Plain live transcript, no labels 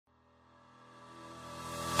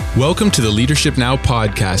Welcome to the Leadership Now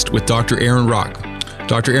podcast with Dr. Aaron Rock.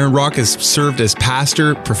 Dr. Aaron Rock has served as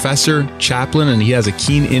pastor, professor, chaplain, and he has a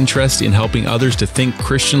keen interest in helping others to think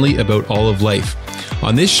Christianly about all of life.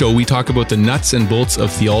 On this show, we talk about the nuts and bolts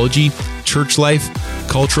of theology, church life,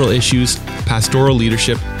 cultural issues, pastoral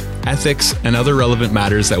leadership, ethics, and other relevant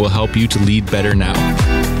matters that will help you to lead better now.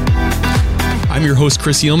 I'm your host,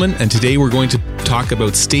 Chris Eelman, and today we're going to talk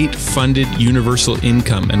about state-funded universal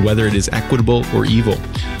income and whether it is equitable or evil.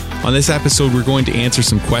 On this episode, we're going to answer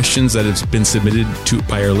some questions that have been submitted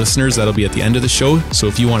by our listeners. That'll be at the end of the show. So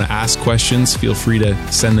if you want to ask questions, feel free to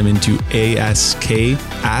send them into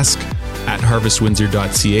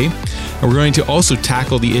ask@harvestwindsor.ca. And we're going to also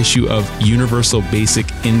tackle the issue of universal basic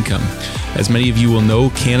income. As many of you will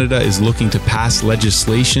know, Canada is looking to pass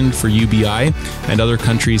legislation for UBI, and other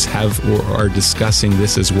countries have or are discussing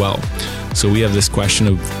this as well. So we have this question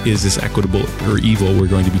of, is this equitable or evil, we're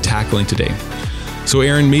going to be tackling today. So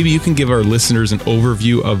Aaron, maybe you can give our listeners an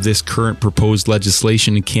overview of this current proposed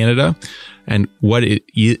legislation in Canada and what it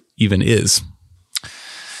even is.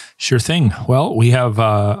 Sure thing. Well, we have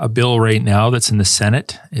a bill right now that's in the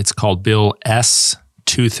Senate. It's called Bill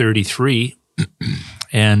S-233.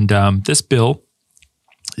 And this bill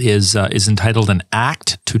is entitled An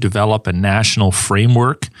Act to Develop a National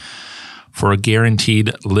Framework for a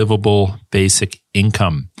Guaranteed Livable Basic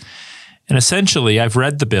Income. And essentially, I've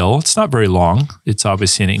read the bill. It's not very long. It's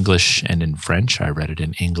obviously in English and in French. I read it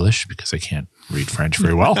in English because I can't read French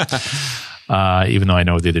very well. Even though I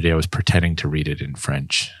know the other day I was pretending to read it in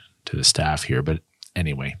French to the staff here. But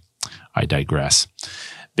anyway, I digress.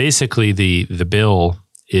 Basically, the bill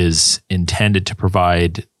is intended to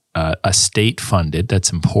provide a state-funded,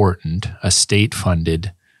 that's important, a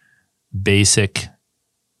state-funded basic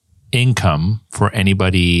income for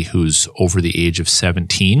anybody who's over the age of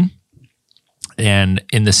 17. And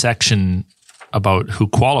in the section about who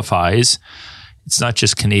qualifies, it's not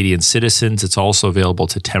just Canadian citizens, it's also available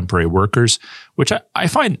to temporary workers, which I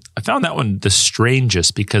found that one the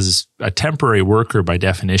strangest, because a temporary worker by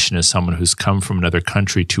definition is someone who's come from another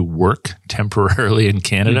country to work temporarily in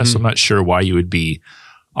Canada. Mm-hmm. So I'm not sure why you would be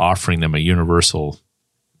offering them a universal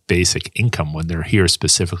basic income when they're here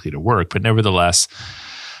specifically to work. But nevertheless,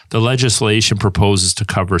 the legislation proposes to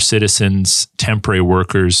cover citizens, temporary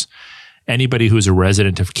workers, anybody who's a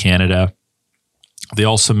resident of Canada. They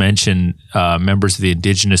also mention members of the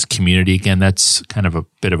Indigenous community. Again, that's kind of a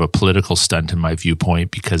bit of a political stunt in my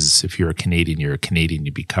viewpoint, because if you're a Canadian,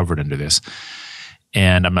 you'd be covered under this.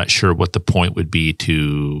 And I'm not sure what the point would be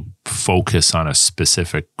to focus on a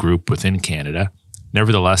specific group within Canada.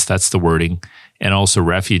 Nevertheless, that's the wording. And also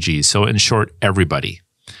refugees. So in short, everybody.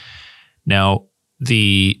 Now,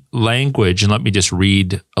 the language, and let me just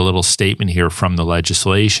read a little statement here from the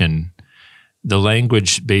legislation. The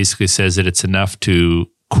language basically says that it's enough to,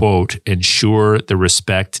 quote, ensure the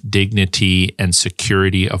respect, dignity, and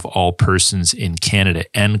security of all persons in Canada,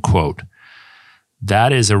 end quote.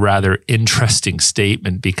 That is a rather interesting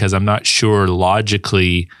statement, because I'm not sure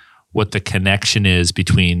logically what the connection is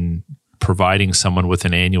between providing someone with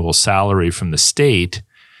an annual salary from the state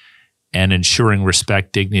and ensuring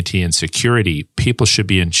respect, dignity, and security. People should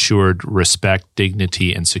be ensured respect,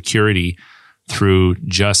 dignity, and security through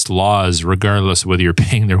just laws, regardless of whether you're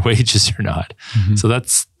paying their wages or not. Mm-hmm. So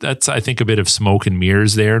that's I think a bit of smoke and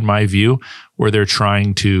mirrors there in my view, where they're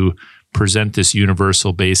trying to present this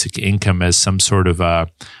universal basic income as some sort of a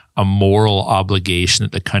moral obligation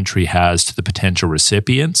that the country has to the potential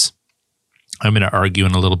recipients. I'm going to argue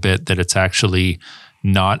in a little bit that it's actually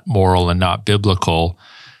not moral and not biblical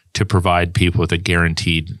to provide people with a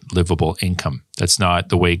guaranteed livable income. That's not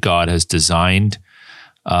the way God has designed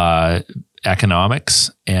economics,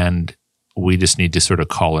 and we just need to sort of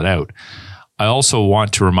call it out. I also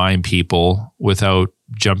want to remind people, without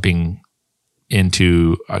jumping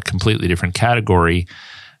into a completely different category,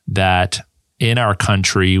 that in our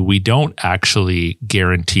country, we don't actually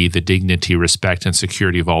guarantee the dignity, respect, and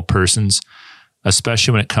security of all persons,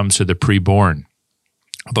 especially when it comes to the preborn.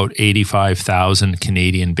 About 85,000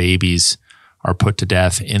 Canadian babies are put to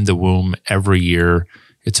death in the womb every year.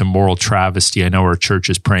 It's a moral travesty. I know our church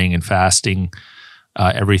is praying and fasting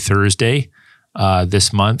every Thursday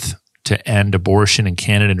this month to end abortion in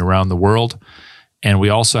Canada and around the world. And we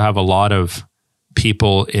also have a lot of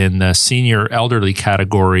people in the senior elderly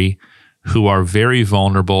category who are very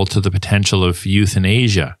vulnerable to the potential of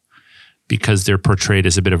euthanasia, because they're portrayed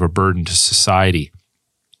as a bit of a burden to society.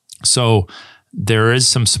 So there is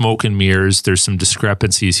some smoke and mirrors. There's some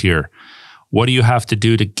discrepancies here. What do you have to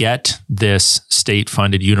do to get this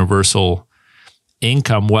state-funded universal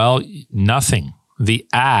income? Well, nothing. The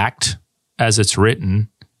Act, as it's written,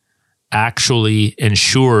 actually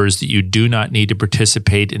ensures that you do not need to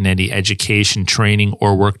participate in any education, training,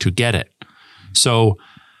 or work to get it. So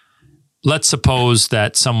let's suppose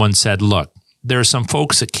that someone said, look, there are some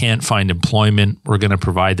folks that can't find employment. We're going to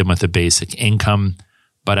provide them with a basic income,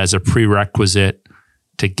 but as a prerequisite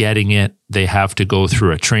to getting it, they have to go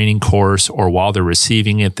through a training course, or while they're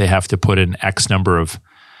receiving it, they have to put in X number of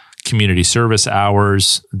community service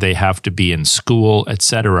hours, they have to be in school,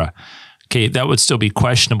 etc. Okay, that would still be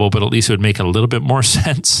questionable, but at least it would make a little bit more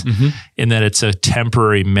sense in that it's a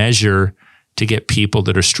temporary measure to get people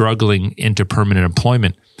that are struggling into permanent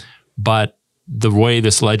employment. But the way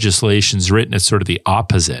this legislation is written, it's sort of the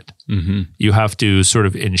opposite. You have to sort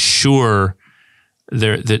of ensure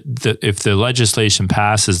that if the legislation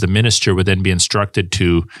passes, the minister would then be instructed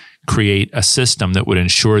to create a system that would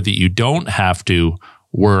ensure that you don't have to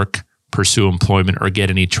work, pursue employment, or get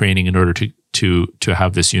any training in order to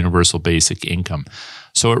have this universal basic income.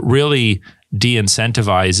 So it really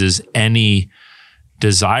de-incentivizes any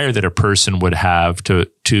desire that a person would have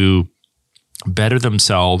to better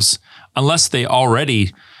themselves, unless they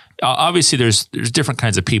already, obviously there's different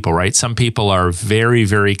kinds of people, right? Some people are very,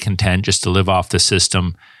 very content just to live off the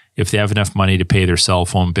system. If they have enough money to pay their cell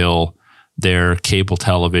phone bill, their cable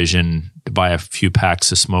television, to buy a few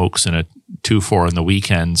packs of smokes and a 2-4 on the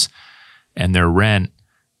weekends, and their rent,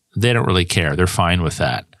 they don't really care. They're fine with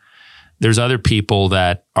that. There's other people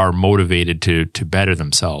that are motivated to better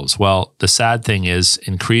themselves. Well, the sad thing is,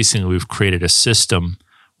 increasingly we've created a system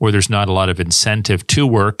where there's not a lot of incentive to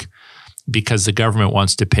work because the government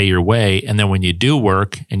wants to pay your way. And then when you do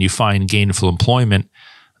work and you find gainful employment,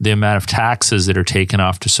 the amount of taxes that are taken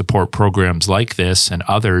off to support programs like this and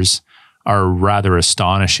others are rather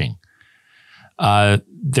astonishing.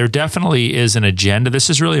 There definitely is an agenda. This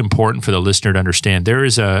is really important for the listener to understand. There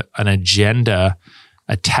is an agenda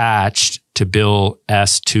attached to Bill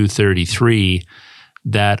S-233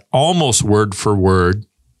 that almost word for word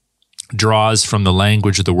draws from the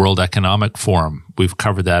language of the World Economic Forum. We've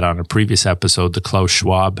covered that on a previous episode, the Klaus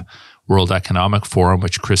Schwab World Economic Forum,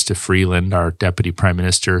 which Chrystia Freeland, our Deputy Prime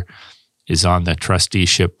Minister, is on the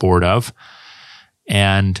trusteeship board of.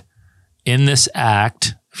 And in this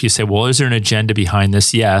act, if you say, well, is there an agenda behind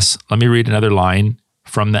this? Yes. Let me read another line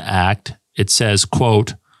from the act. It says,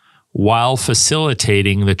 quote, while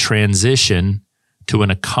facilitating the transition to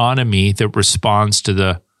an economy that responds to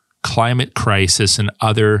the climate crisis and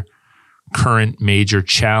other current major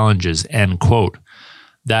challenges, end quote.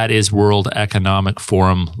 That is World Economic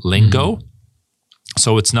Forum lingo.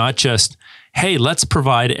 So it's not just, hey, let's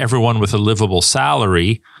provide everyone with a livable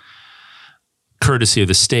salary, courtesy of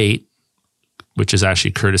the state, which is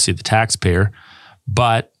actually courtesy of the taxpayer,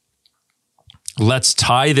 but let's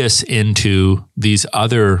tie this into these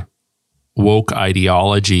other woke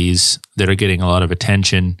ideologies that are getting a lot of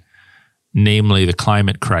attention, namely the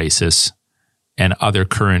climate crisis and other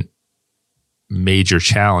current major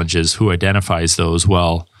challenges. Who identifies those?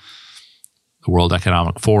 Well, the World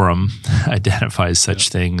Economic Forum identifies such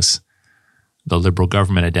things. The Liberal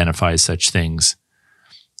government identifies such things.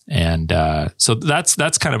 And so that's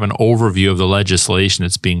kind of an overview of the legislation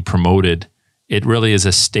that's being promoted. It really is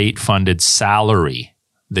a state-funded salary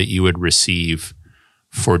that you would receive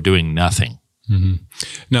for doing nothing.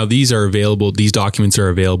 Now, these documents are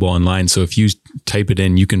available online. So if you type it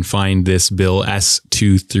in, you can find this bill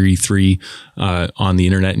S-233 on the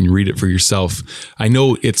internet and read it for yourself. I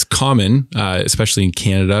know it's common, especially in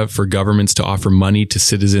Canada, for governments to offer money to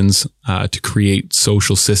citizens to create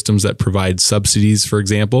social systems that provide subsidies, for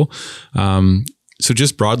example. So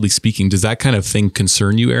just broadly speaking, does that kind of thing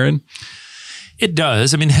concern you, Aaron? It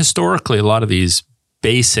does. I mean, historically, a lot of these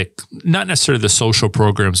basic, not necessarily the social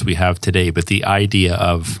programs we have today, but the idea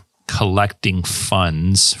of collecting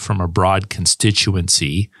funds from a broad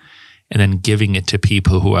constituency and then giving it to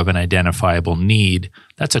people who have an identifiable need,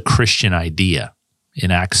 that's a Christian idea. In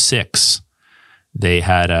Acts 6, they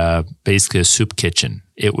had basically a soup kitchen.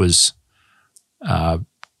 It was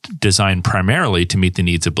designed primarily to meet the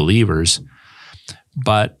needs of believers,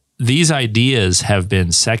 but these ideas have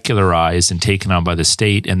been secularized and taken on by the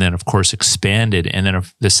state and then, of course, expanded. And then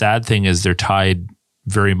the sad thing is they're tied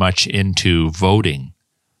very much into voting.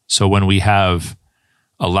 So when we have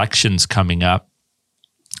elections coming up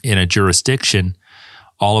in a jurisdiction,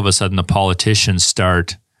 all of a sudden the politicians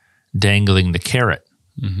start dangling the carrot.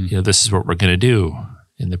 You know, this is what we're going to do.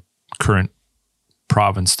 In the current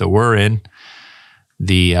province that we're in,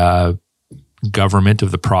 the government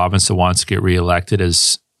of the province that wants to get reelected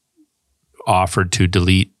is offered to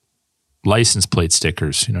delete license plate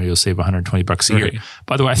stickers. You know, you'll save $120 a year.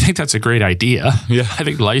 By the way, I think that's a great idea. Yeah. I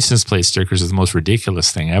think license plate stickers is the most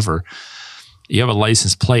ridiculous thing ever. You have a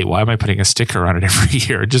license plate. Why am I putting a sticker on it every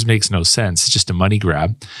year? It just makes no sense. It's just a money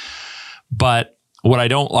grab. But what I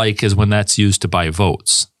don't like is when that's used to buy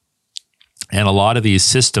votes. And a lot of these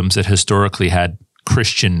systems that historically had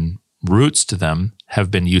Christian roots to them have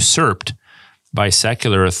been usurped by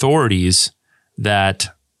secular authorities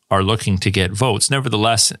that are looking to get votes.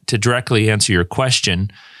 Nevertheless, to directly answer your question,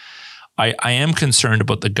 I am concerned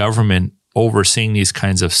about the government overseeing these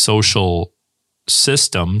kinds of social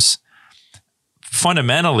systems,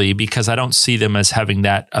 fundamentally because I don't see them as having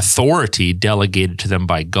that authority delegated to them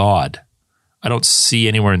by God. I don't see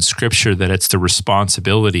anywhere in Scripture that it's the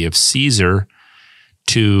responsibility of Caesar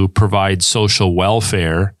to provide social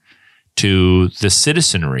welfare to the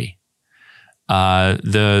citizenry.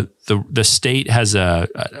 The state has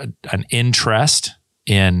an interest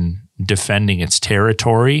in defending its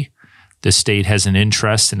territory. The state has an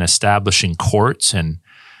interest in establishing courts and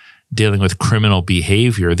dealing with criminal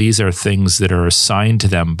behavior. These are things that are assigned to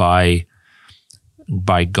them by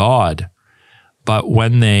God. But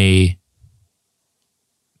when they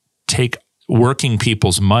take working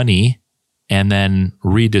people's money and then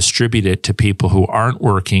redistribute it to people who aren't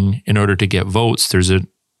working in order to get votes, there's an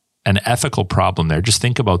ethical problem there. Just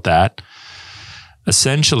think about that.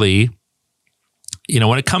 Essentially,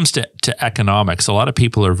 when it comes to economics, a lot of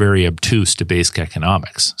people are very obtuse to basic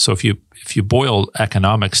economics. So if you boil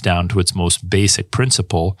economics down to its most basic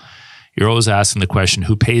principle, you're always asking the question,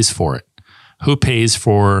 who pays for it? Who pays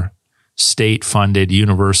for state-funded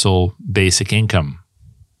universal basic income?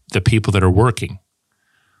 The people that are working.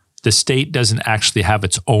 The state doesn't actually have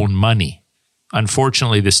its own money.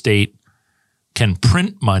 Unfortunately, the state can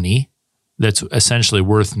print money that's essentially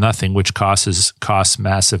worth nothing, which costs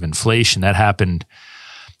massive inflation. That happened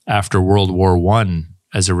after World War I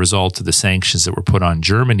as a result of the sanctions that were put on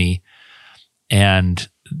Germany, and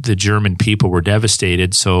the German people were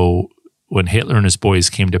devastated. So when Hitler and his boys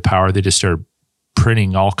came to power, they just started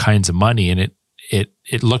printing all kinds of money, and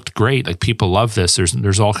it looked great. Like, people love this.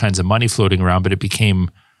 There's all kinds of money floating around, but it became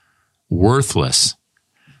worthless.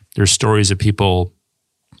 There's stories of people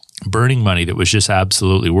burning money that was just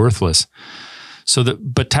absolutely worthless.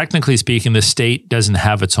 But technically speaking, the state doesn't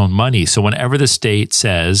have its own money. So whenever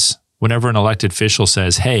an elected official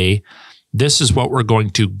says, hey, this is what we're going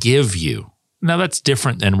to give you. Now that's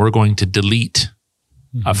different than we're going to delete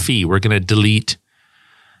a fee. We're going to delete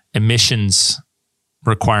emissions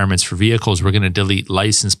requirements for vehicles. We're going to delete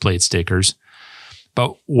license plate stickers.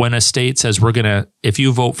 But when a state says, if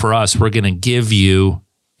you vote for us, we're going to give you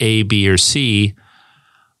A, B, or C,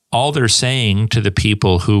 all they're saying to the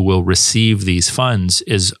people who will receive these funds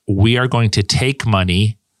is, we are going to take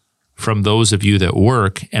money from those of you that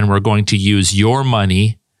work, and we're going to use your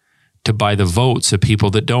money to buy the votes of people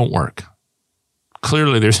that don't work.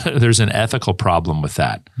 Clearly, there's an ethical problem with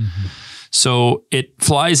that. Mm-hmm. So it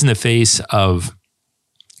flies in the face of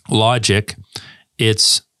logic.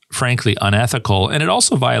 It's frankly unethical, and it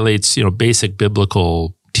also violates basic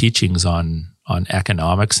biblical teachings on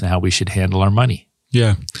economics and how we should handle our money.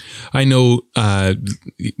 Yeah. I know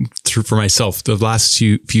for myself, the last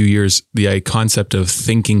few years, the concept of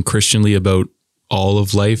thinking Christianly about all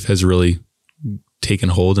of life has really taken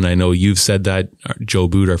hold. And I know you've said that. Joe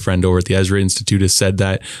Boot, our friend over at the Ezra Institute, has said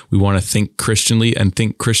that we want to think Christianly and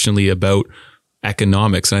think Christianly about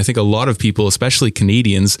economics. And I think a lot of people, especially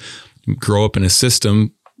Canadians, grow up in a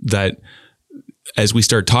system that, as we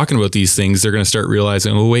start talking about these things, they're going to start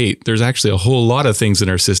realizing, oh, wait, there's actually a whole lot of things in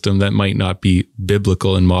our system that might not be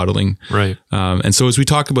biblical in modeling. Right. And so as we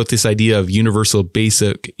talk about this idea of universal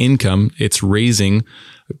basic income, it's raising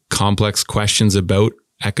complex questions about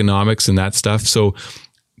economics and that stuff. So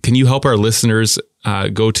can you help our listeners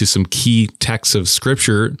go to some key texts of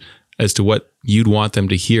Scripture as to what you'd want them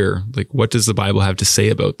to hear? Like, what does the Bible have to say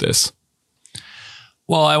about this?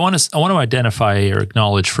 Well, I want to identify or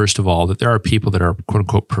acknowledge, first of all, that there are people that are, quote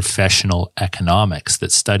unquote, professional economics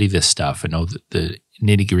that study this stuff and know the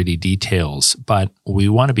nitty-gritty details. But we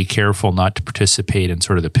want to be careful not to participate in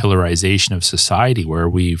sort of the pillarization of society where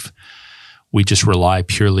we just rely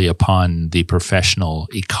purely upon the professional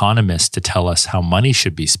economists to tell us how money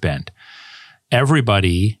should be spent.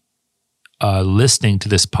 Everybody listening to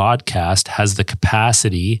this podcast has the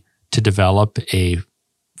capacity to develop a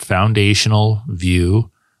foundational view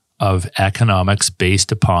of economics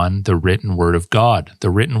based upon the written word of God. The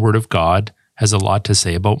written word of God has a lot to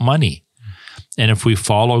say about money. And if we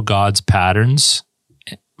follow God's patterns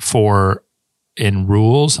in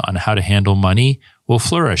rules on how to handle money, we'll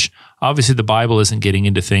flourish. Obviously, the Bible isn't getting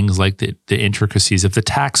into things like the intricacies of the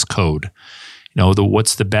tax code.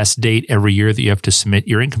 What's the best date every year that you have to submit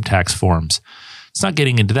your income tax forms. It's not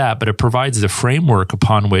getting into that, but it provides the framework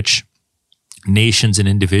upon which nations and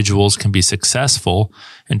individuals can be successful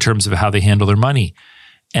in terms of how they handle their money.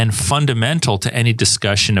 And fundamental to any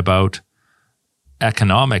discussion about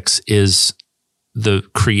economics is the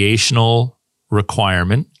creational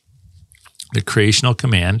requirement, the creational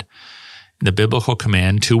command, the biblical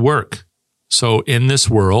command to work. So in this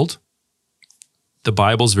world, the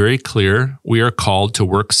Bible's very clear. We are called to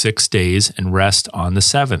work 6 days and rest on the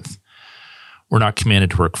seventh. We're not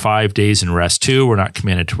commanded to work 5 days and rest 2. We're not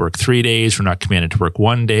commanded to work 3 days. We're not commanded to work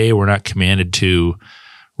 1 day. We're not commanded to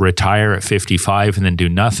retire at 55 and then do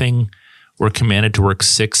nothing. We're commanded to work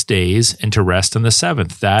 6 days and to rest on the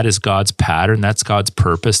seventh. That is God's pattern. That's God's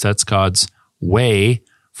purpose. That's God's way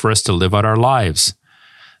for us to live out our lives.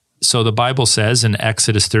 So the Bible says in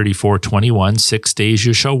Exodus 34:21, 6 days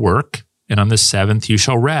you shall work, and on the seventh you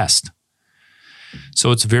shall rest.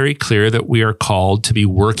 So it's very clear that we are called to be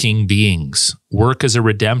working beings. Work is a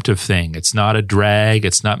redemptive thing. It's not a drag.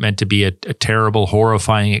 It's not meant to be a terrible,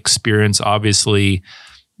 horrifying experience. Obviously,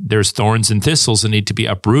 there's thorns and thistles that need to be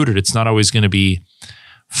uprooted. It's not always going to be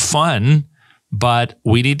fun, but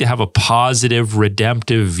we need to have a positive,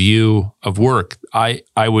 redemptive view of work. I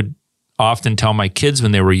would often tell my kids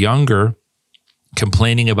when they were younger,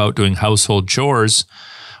 complaining about doing household chores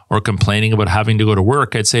or complaining about having to go to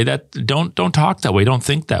work, I'd say that don't talk that way. Don't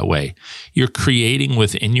think that way. You're creating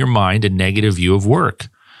within your mind a negative view of work.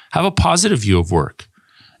 Have a positive view of work.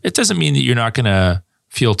 It doesn't mean that you're not going to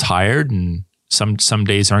feel tired and some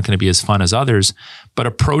days aren't going to be as fun as others, but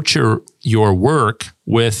approach your work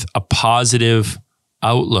with a positive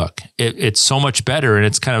outlook. It's so much better, and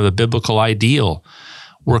it's kind of the biblical ideal.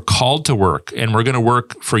 We're called to work, and we're going to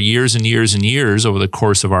work for years and years and years over the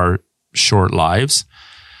course of our short lives.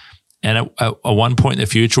 And at one point in the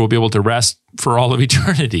future, we'll be able to rest for all of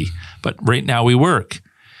eternity. But right now we work.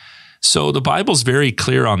 So the Bible's very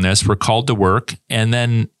clear on this. We're called to work. And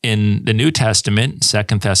then in the New Testament,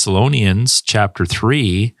 2 Thessalonians chapter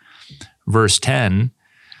 3, verse 10,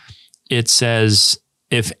 it says,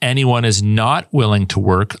 if anyone is not willing to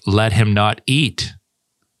work, let him not eat.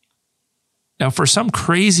 Now, for some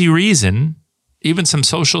crazy reason, even some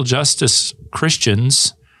social justice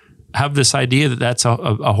Christians have this idea that that's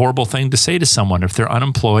a horrible thing to say to someone. If they're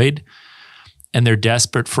unemployed and they're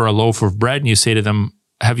desperate for a loaf of bread and you say to them,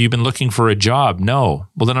 have you been looking for a job? No.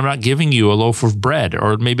 Well, then I'm not giving you a loaf of bread,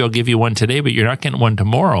 or maybe I'll give you one today, but you're not getting one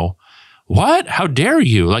tomorrow. What? How dare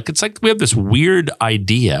you? It's like we have this weird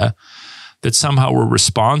idea that somehow we're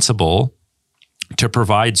responsible to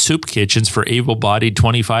provide soup kitchens for able-bodied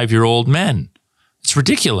 25-year-old men. It's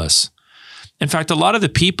ridiculous. In fact, a lot of the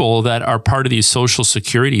people that are part of these social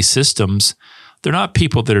security systems, they're not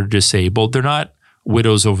people that are disabled. They're not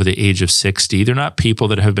widows over the age of 60. They're not people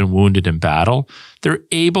that have been wounded in battle. They're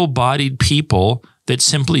able-bodied people that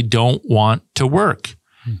simply don't want to work.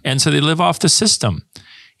 And so they live off the system.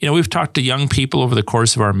 You know, we've talked to young people over the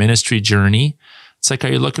course of our ministry journey. It's like,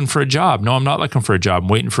 are you looking for a job? No, I'm not looking for a job. I'm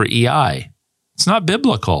waiting for EI. It's not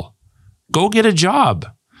biblical. Go get a job.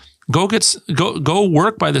 Go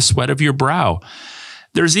work by the sweat of your brow.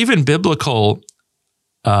 There's even biblical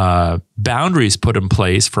boundaries put in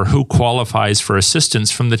place for who qualifies for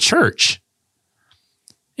assistance from the church.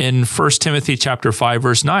 In 1 Timothy chapter 5,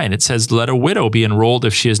 verse 9, it says, let a widow be enrolled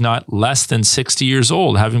if she is not less than 60 years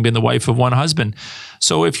old, having been the wife of one husband.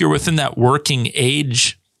 So if you're within that working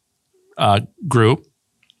age group,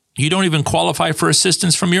 you don't even qualify for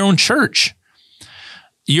assistance from your own church.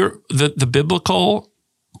 The biblical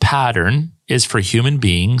pattern is for human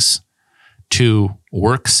beings to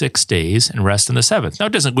work 6 days and rest on the seventh. Now,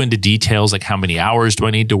 it doesn't go into details like how many hours do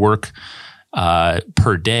I need to work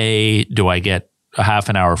per day? Do I get a half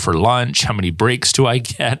an hour for lunch? How many breaks do I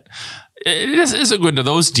get? It doesn't go into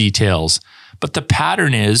those details. But the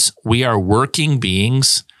pattern is we are working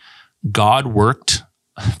beings. God worked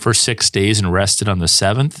for 6 days and rested on the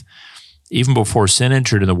seventh. Even before sin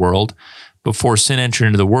entered in the world,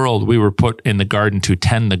 we were put in the garden to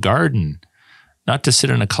tend the garden, not to sit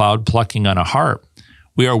in a cloud plucking on a harp.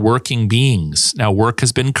 We are working beings. Now, work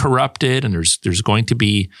has been corrupted, and there's going to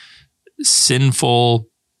be sinful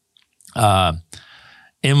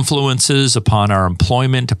influences upon our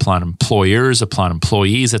employment, upon employers, upon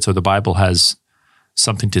employees. That's why the Bible has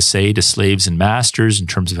something to say to slaves and masters in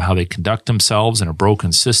terms of how they conduct themselves in a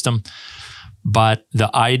broken system. But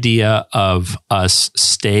the idea of us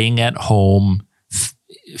staying at home,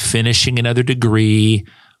 finishing another degree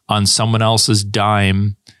on someone else's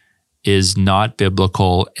dime is not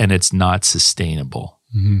biblical, and it's not sustainable.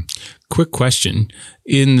 Mm-hmm. Quick question.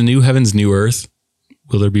 In the new heavens, new earth,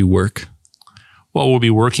 will there be work? Well, we'll be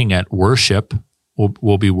working at worship.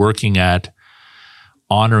 We'll be working at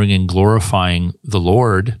honoring and glorifying the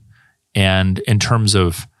Lord. And in terms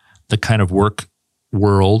of the kind of work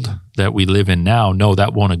world that we live in now, no,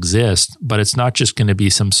 that won't exist. But it's not just going to be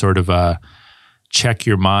some sort of a check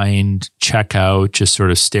your mind, check out, just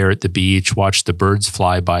sort of stare at the beach, watch the birds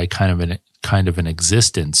fly by kind of an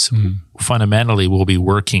existence. Fundamentally, we'll be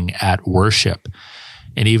working at worship.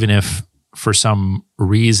 And even if for some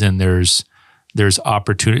reason there's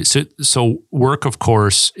opportunity. So work, of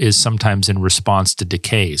course, is sometimes in response to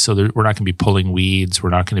decay. So we're not going to be pulling weeds. We're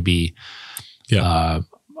not going to be,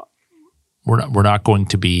 we're not going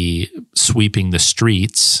to be sweeping the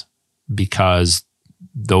streets, because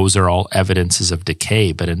those are all evidences of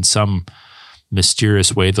decay. But in some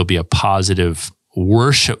mysterious way, there'll be a positive,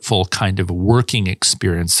 worshipful kind of working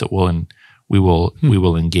experience that we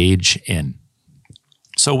will engage in.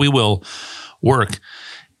 So we will work.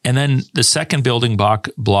 And then the second building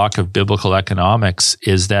block of biblical economics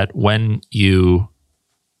is that when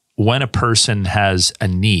a person has a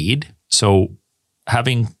need, so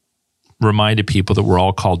having reminded people that we're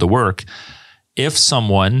all called to work, if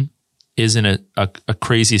someone is in a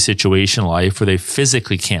crazy situation in life where they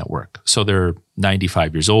physically can't work, so they're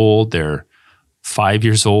 95 years old, they're 5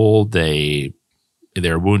 years old, they're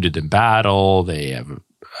wounded in battle, they have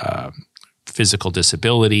physical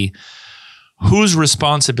disability, whose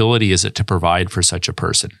responsibility is it to provide for such a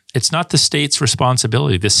person? It's not the state's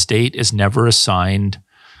responsibility. The state is never assigned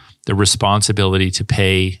the responsibility to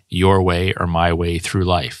pay your way or my way through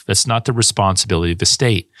life. That's not the responsibility of the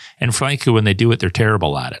state. And frankly, when they do it, they're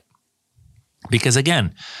terrible at it. Because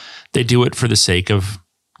again, they do it for the sake of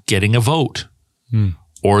getting a vote,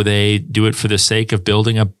 or they do it for the sake of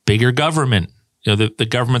building a bigger government. You know, the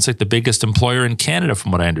government's like the biggest employer in Canada,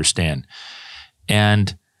 from what I understand.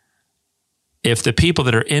 And if the people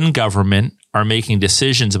that are in government are making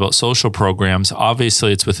decisions about social programs,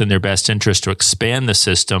 obviously it's within their best interest to expand the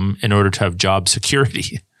system in order to have job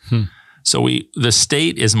security. So the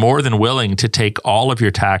state is more than willing to take all of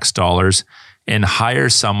your tax dollars and hire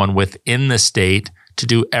someone within the state to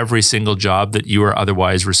do every single job that you are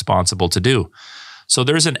otherwise responsible to do. So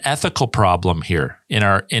there's an ethical problem here. In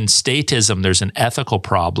statism, there's an ethical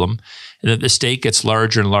problem, and that the state gets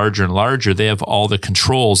larger and larger and larger. They have all the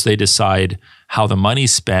controls. They decide how the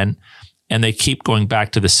money's spent, and they keep going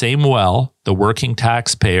back to the same well, the working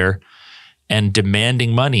taxpayer, and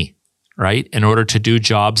demanding money, right, in order to do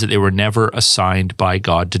jobs that they were never assigned by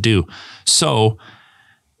God to do. So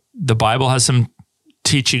the Bible has some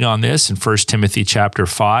teaching on this in 1 Timothy chapter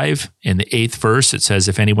 5. In the 8th verse, it says,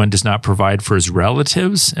 if anyone does not provide for his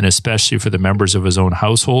relatives, and especially for the members of his own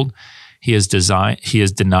household, he has denied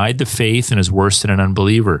the faith and is worse than an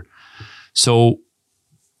unbeliever. So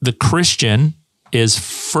the Christian is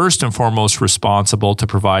first and foremost responsible to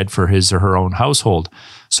provide for his or her own household.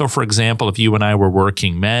 So for example, if you and I were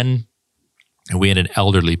working men and we had an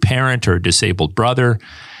elderly parent or a disabled brother,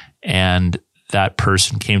 and that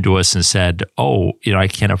person came to us and said, oh, I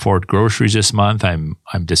can't afford groceries this month. I'm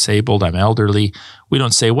disabled. I'm elderly. We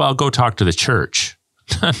don't say, well, go talk to the church.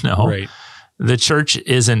 No, right. The church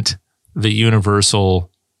isn't the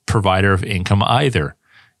universal provider of income either.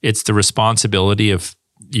 It's the responsibility of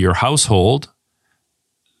your household,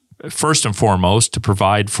 first and foremost, to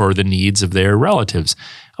provide for the needs of their relatives.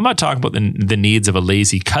 I'm not talking about the needs of a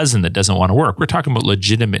lazy cousin that doesn't want to work. We're talking about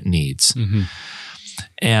legitimate needs.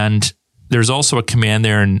 And there's also a command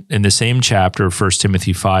there in the same chapter of 1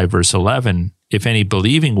 Timothy 5, verse 11. If any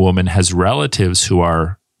believing woman has relatives who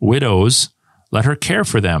are widows, let her care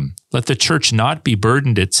for them. Let the church not be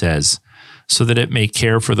burdened, it says, so that it may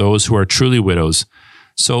care for those who are truly widows.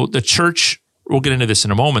 So the church, we'll get into this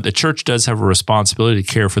in a moment, the church does have a responsibility to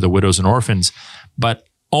care for the widows and orphans, but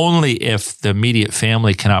only if the immediate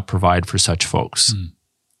family cannot provide for such folks.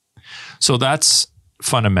 So that's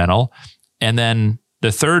fundamental. And then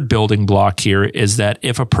the third building block here is that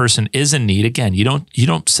if a person is in need, again, you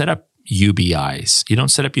don't set up UBIs. You don't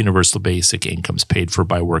set up universal basic incomes paid for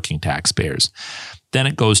by working taxpayers. Then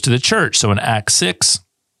it goes to the church. So in Acts 6,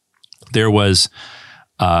 there was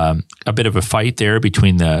a bit of a fight there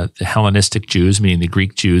between the Hellenistic Jews, meaning the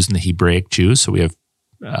Greek Jews, and the Hebraic Jews. So we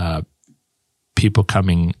have people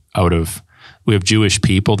coming out of, we have Jewish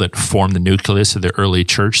people that formed the nucleus of the early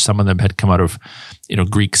church. Some of them had come out of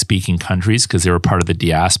Greek-speaking countries because they were part of the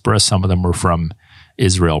diaspora. Some of them were from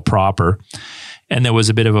Israel proper. And there was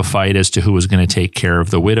a bit of a fight as to who was going to take care of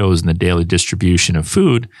the widows and the daily distribution of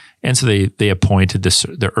food. And so they appointed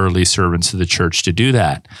the early servants of the church to do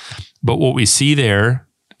that. But what we see there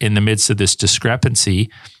in the midst of this discrepancy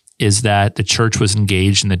is that the church was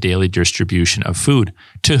engaged in the daily distribution of food.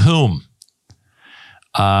 To whom?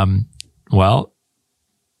 Well,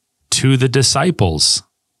 to the disciples.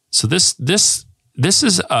 So this this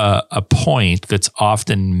is a point that's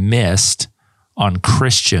often missed on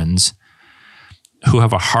Christians who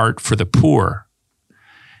have a heart for the poor.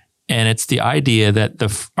 And it's the idea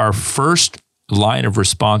that our first line of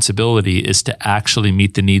responsibility is to actually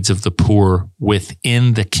meet the needs of the poor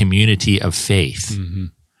within the community of faith. Mm-hmm.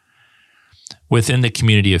 Within the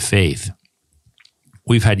community of faith.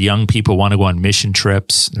 We've had young people want to go on mission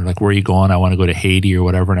trips. They're like, where are you going? I want to go to Haiti or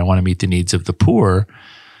whatever, and I want to meet the needs of the poor.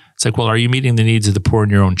 It's like, well, are you meeting the needs of the poor in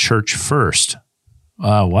your own church first?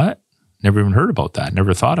 What? Never even heard about that.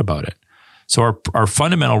 Never thought about it. So our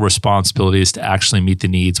fundamental responsibility is to actually meet the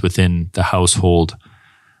needs within the household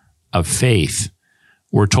of faith.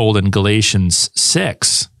 We're told in Galatians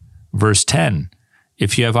 6, verse 10,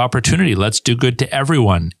 if you have opportunity, let's do good to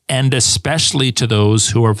everyone, and especially to those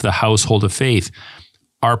who are of the household of faith.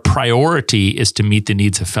 Our priority is to meet the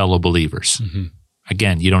needs of fellow believers. Mm-hmm.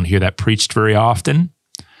 Again, you don't hear that preached very often.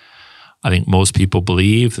 I think most people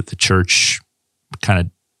believe that the church kind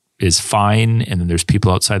of is fine, and then there's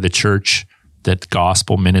people outside the church that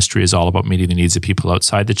gospel ministry is all about meeting the needs of people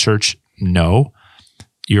outside the church. No.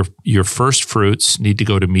 Your first fruits need to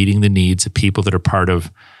go to meeting the needs of people that are part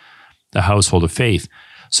of the household of faith.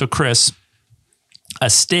 So, Chris, a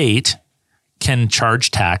state can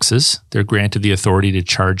charge taxes. They're granted the authority to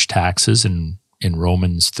charge taxes in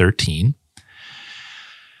Romans 13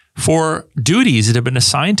 for duties that have been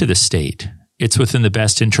assigned to the state. It's within the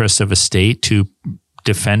best interest of a state to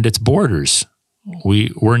defend its borders.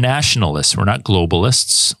 We're nationalists. We're not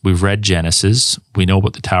globalists. We've read Genesis. We know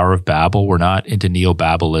about the Tower of Babel. We're not into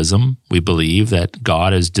neo-Babelism. We believe that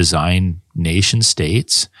God has designed nation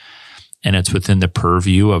states, and it's within the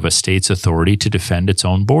purview of a state's authority to defend its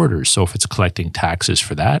own borders. So if it's collecting taxes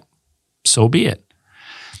for that, so be it.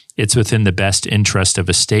 It's within the best interest of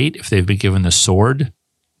a state, if they've been given the sword,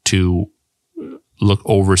 to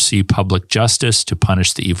oversee public justice, to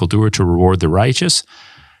punish the evildoer, to reward the righteous.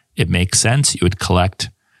 It makes sense. You would collect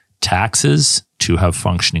taxes to have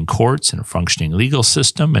functioning courts and a functioning legal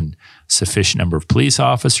system and sufficient number of police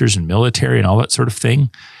officers and military and all that sort of thing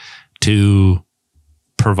to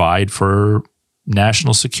provide for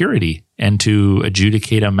national security and to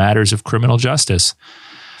adjudicate on matters of criminal justice.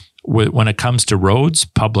 When it comes to roads,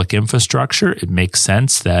 public infrastructure, it makes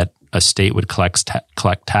sense that a state would collect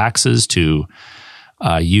taxes to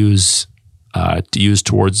use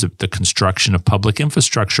towards the construction of public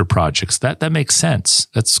infrastructure projects. That makes sense.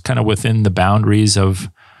 That's kind of within the boundaries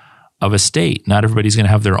of a state. Not everybody's going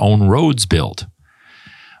to have their own roads built.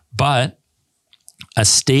 But a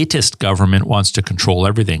statist government wants to control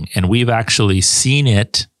everything. And we've actually seen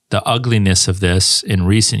it, the ugliness of this in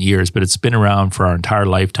recent years, but it's been around for our entire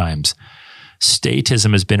lifetimes.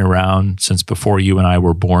 Statism has been around since before you and I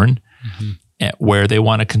were born, where they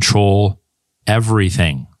want to control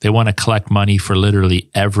everything. They want to collect money for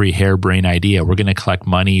literally every harebrained idea. We're going to collect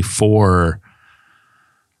money for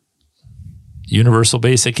universal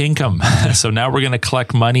basic income. So now we're going to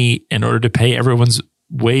collect money in order to pay everyone's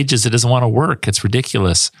wages that doesn't want to work. It's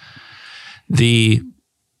ridiculous. The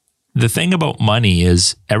thing about money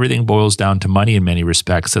is everything boils down to money in many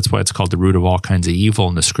respects. That's why it's called the root of all kinds of evil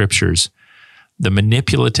in the scriptures. The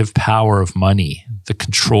manipulative power of money, the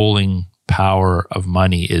controlling power of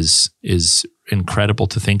money is incredible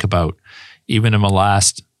to think about. Even in the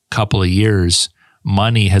last couple of years,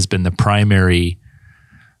 money has been the primary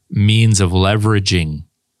means of leveraging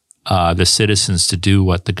the citizens to do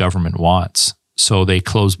what the government wants. So they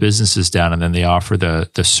close businesses down and then they offer the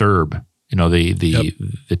CERB,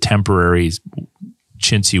 the temporary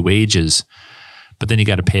chintzy wages, but then you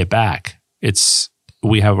got to pay it back.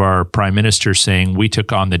 We have our prime minister saying, we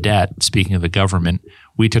took on the debt, speaking of the government,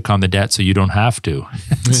 we took on the debt so you don't have to.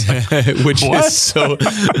 Which what? Is so...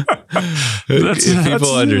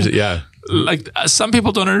 people understand, yeah. Like, some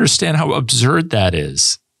people don't understand how absurd that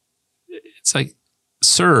is. It's like,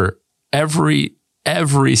 sir, every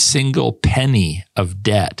single penny of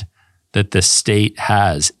debt that the state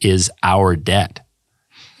has is our debt.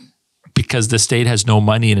 Because the state has no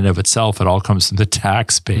money in and of itself. It all comes from the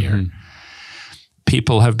taxpayer. Mm-hmm.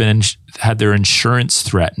 People have had their insurance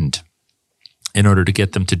threatened in order to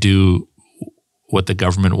get them to do what the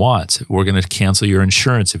government wants. We're going to cancel your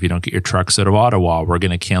insurance if you don't get your trucks out of Ottawa. We're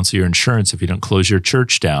going to cancel your insurance if you don't close your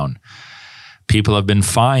church down. People have been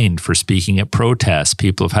fined for speaking at protests.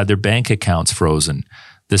 People have had their bank accounts frozen.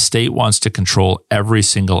 The state wants to control every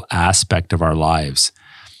single aspect of our lives.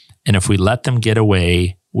 And if we let them get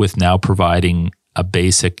away with now providing a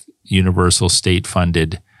basic universal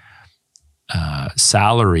state-funded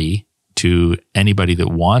salary to anybody that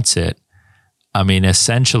wants it, I mean,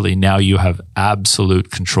 essentially now you have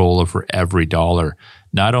absolute control over every dollar.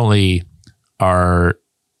 Not only are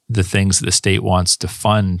the things that the state wants to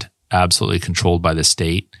fund absolutely controlled by the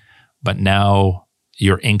state, but now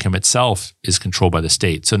your income itself is controlled by the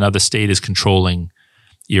state. So now the state is controlling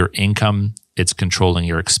your income, it's controlling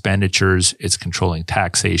your expenditures, it's controlling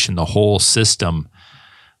taxation. The whole system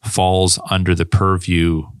falls under the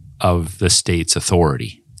purview of the state's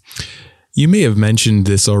authority. You may have mentioned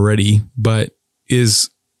this already, but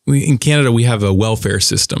in Canada, we have a welfare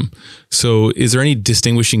system. So is there any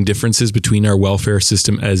distinguishing differences between our welfare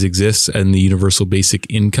system as exists and the universal basic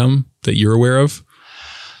income that you're aware of?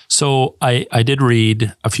 So I did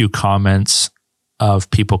read a few comments of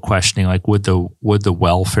people questioning, like, would the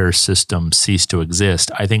welfare system cease to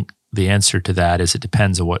exist? I think the answer to that is it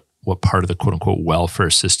depends on what part of the quote unquote welfare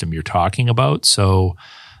system you're talking about. So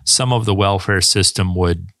some of the welfare system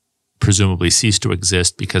would presumably cease to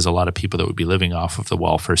exist because a lot of people that would be living off of the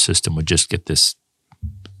welfare system would just get this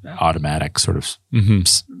automatic sort of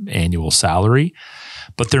annual salary.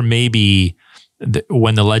 But there may be,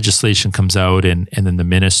 when the legislation comes out and then the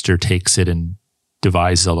minister takes it and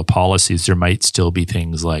devises all the policies, there might still be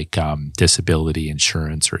things like disability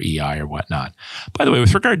insurance or EI or whatnot. By the way,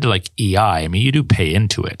 with regard to like EI, I mean, you do pay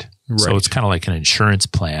into it. Right. So it's kind of like an insurance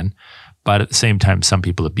plan, but at the same time, some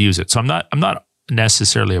people abuse it. So I'm not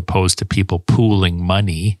necessarily opposed to people pooling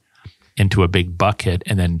money into a big bucket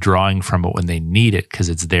and then drawing from it when they need it because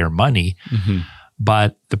it's their money.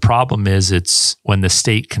 But the problem is it's when the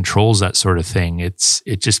state controls that sort of thing, it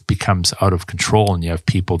just becomes out of control, and you have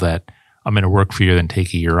people that, I'm going to work for you, then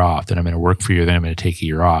take a year off. Then I'm going to work for you, then I'm going to take a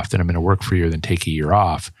year off. Then I'm going to work for you, then take a year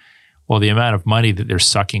off. Well, the amount of money that they're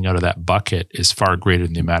sucking out of that bucket is far greater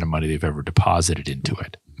than the amount of money they've ever deposited into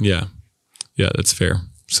it. Yeah. Yeah, that's fair.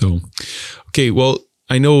 So, okay, well,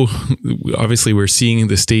 I know obviously we're seeing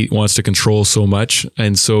the state wants to control so much.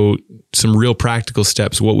 And so some real practical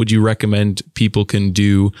steps, what would you recommend people can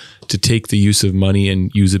do to take the use of money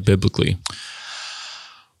and use it biblically?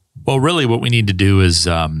 Well, really what we need to do is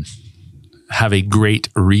have a great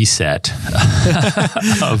reset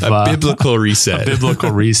of a biblical reset. A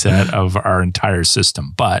biblical reset of our entire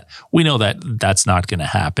system. But we know that that's not going to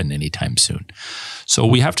happen anytime soon. So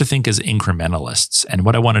we have to think as incrementalists. And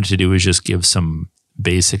what I wanted to do is just give some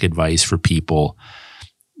basic advice for people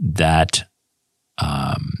that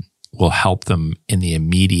will help them in the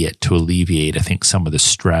immediate to alleviate, I think, some of the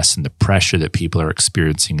stress and the pressure that people are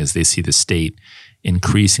experiencing as they see the state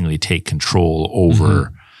increasingly take control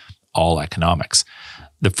over all economics.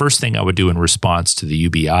 The first thing I would do in response to the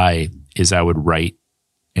UBI is I would write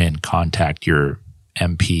and contact your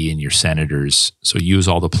MP and your senators. So use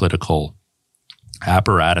all the political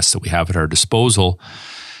apparatus that we have at our disposal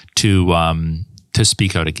to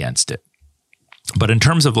speak out against it. But in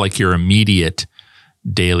terms of like your immediate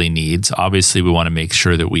daily needs, obviously we want to make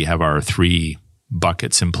sure that we have our 3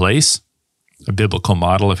 buckets in place. A biblical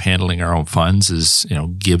model of handling our own funds is,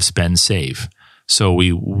 give, spend, save. So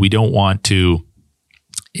we don't want to,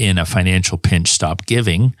 in a financial pinch, stop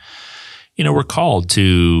giving. We're called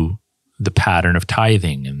to the pattern of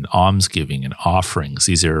tithing and almsgiving and offerings.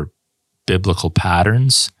 These are biblical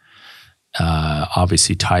patterns.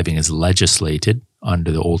 Obviously, tithing is legislated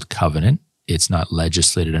under the Old Covenant. It's not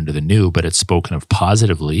legislated under the New, but it's spoken of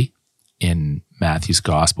positively in Matthew's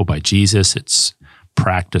Gospel by Jesus. It's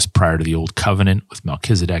practiced prior to the Old Covenant with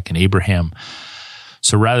Melchizedek and Abraham.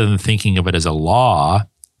 So rather than thinking of it as a law,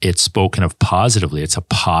 it's spoken of positively. It's a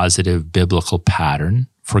positive biblical pattern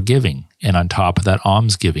for giving. And on top of that,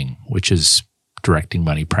 almsgiving, which is directing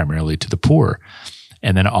money primarily to the poor.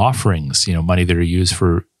 And then offerings, money that are used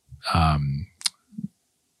for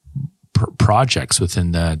projects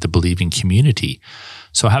within the believing community.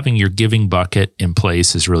 So having your giving bucket in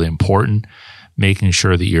place is really important, making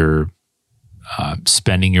sure that you're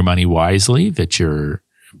spending your money wisely, that you're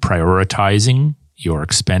prioritizing your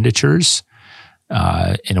expenditures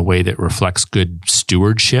in a way that reflects good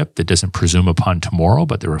stewardship, that doesn't presume upon tomorrow,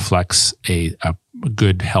 but that reflects a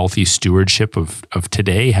good, healthy stewardship of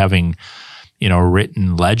today, having a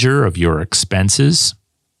written ledger of your expenses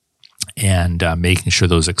and making sure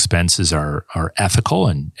those expenses are ethical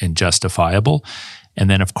and justifiable. And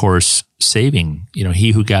then, of course, saving.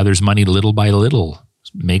 He who gathers money little by little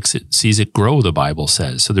sees it grow, the Bible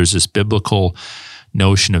says. So there's this biblical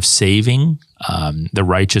notion of saving. The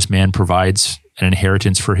righteous man provides an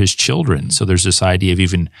inheritance for his children. So there's this idea of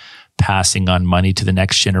even passing on money to the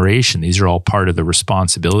next generation. These are all part of the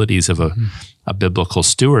responsibilities of a biblical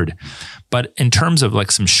steward. But in terms of like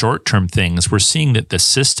some short-term things, we're seeing that the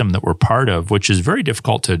system that we're part of, which is very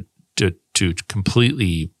difficult to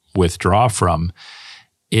completely withdraw from,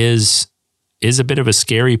 is a bit of a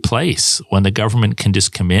scary place when the government can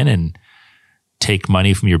just come in and take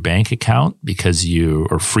money from your bank account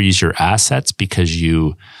or freeze your assets because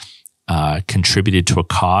you contributed to a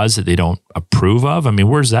cause that they don't approve of. I mean,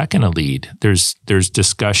 where's that going to lead? There's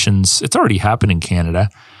discussions. It's already happened in Canada,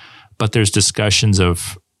 but there's discussions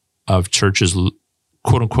of churches,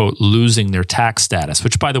 quote unquote, losing their tax status,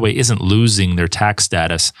 which, by the way, isn't losing their tax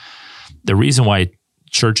status. The reason why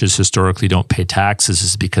churches historically don't pay taxes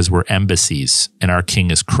is because we're embassies and our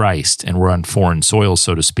king is Christ and we're on foreign soil,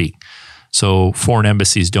 so to speak. So foreign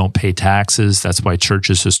embassies don't pay taxes. That's why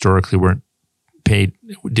churches historically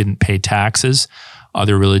didn't pay taxes.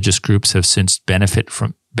 Other religious groups have since benefited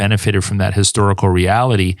from that historical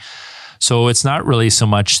reality. So it's not really so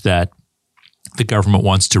much that the government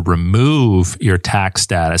wants to remove your tax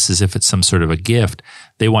status as if it's some sort of a gift.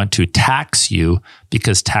 They want to tax you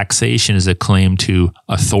because taxation is a claim to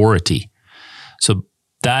authority. So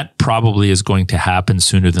that probably is going to happen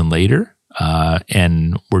sooner than later.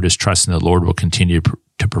 And we're just trusting the Lord will continue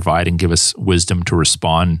to provide and give us wisdom to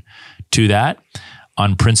respond to that.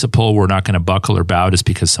 On principle, we're not going to buckle or bow just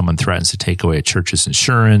because someone threatens to take away a church's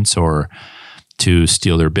insurance or to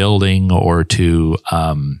steal their building or to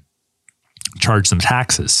charge them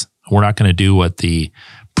taxes. We're not going to do what the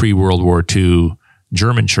pre-World War II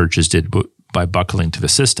German churches did by buckling to the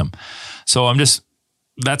system. So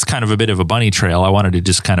that's kind of a bit of a bunny trail. I wanted to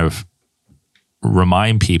just kind of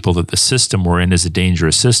remind people that the system we're in is a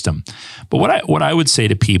dangerous system. But what I would say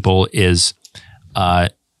to people is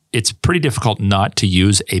it's pretty difficult not to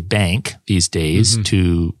use a bank these days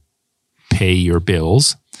to pay your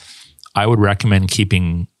bills. I would recommend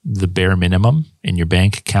keeping the bare minimum in your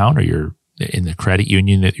bank account or in the credit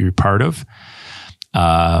union that you're part of.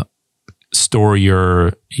 Store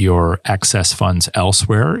your excess funds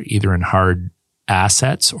elsewhere, either in hard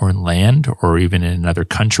assets or in land or even in another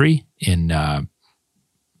country, in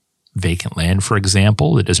vacant land, for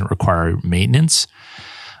example, that doesn't require maintenance.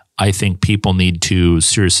 I think people need to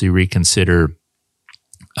seriously reconsider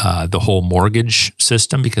the whole mortgage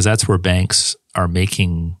system, because that's where banks are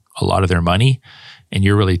making a lot of their money, and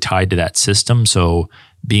you're really tied to that system. So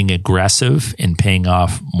being aggressive in paying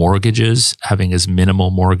off mortgages, having as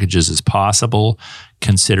minimal mortgages as possible,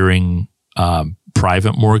 considering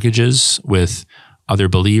private mortgages with other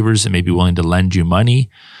believers that may be willing to lend you money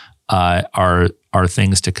are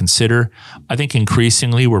things to consider. I think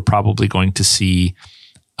increasingly we're probably going to see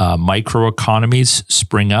microeconomies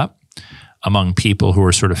spring up among people who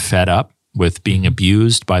are sort of fed up with being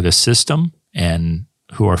abused by the system and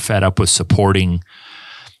who are fed up with supporting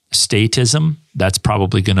statism. That's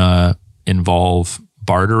probably going to involve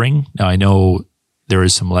bartering. Now, I know there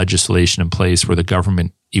is some legislation in place where the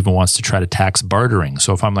government even wants to try to tax bartering.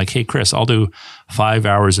 So if I'm like, hey, Chris, I'll do 5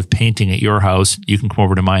 hours of painting at your house, you can come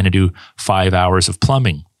over to mine and do 5 hours of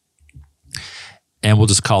plumbing, and we'll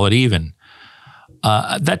just call it even.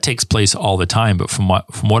 That takes place all the time. But from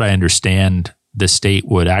what I understand, the state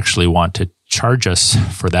would actually want to charge us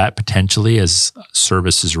for that potentially as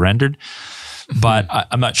services rendered. But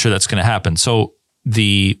I'm not sure that's going to happen. So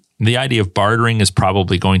the idea of bartering is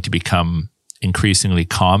probably going to become increasingly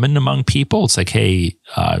common among people. It's like, hey,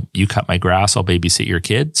 you cut my grass, I'll babysit your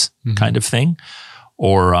kids, kind of thing.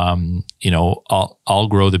 Or I'll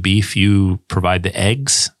grow the beef, you provide the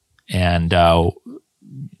eggs, and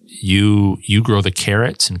you grow the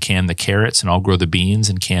carrots and can the carrots, and I'll grow the beans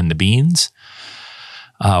and can the beans.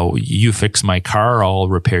 You fix my car, I'll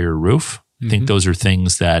repair your roof. I think those are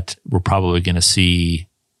things that we're probably going to see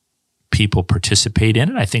people participate in.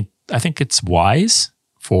 And I think it's wise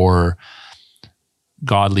for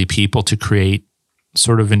godly people to create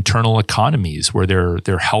sort of internal economies where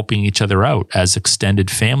they're helping each other out as extended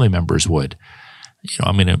family members would.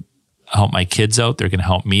 I'm going to help my kids out. They're going to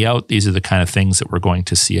help me out. These are the kind of things that we're going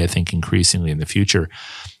to see, I think, increasingly in the future.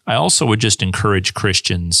 I also would just encourage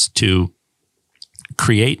Christians to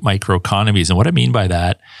create microeconomies. And what I mean by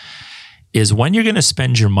that is when you're going to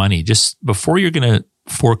spend your money, just before you're going to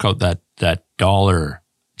fork out that dollar,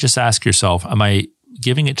 just ask yourself, am I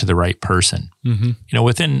giving it to the right person?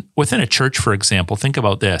 Within a church, for example, think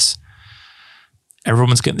about this.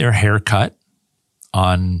 Everyone's getting their hair cut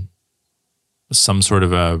on some sort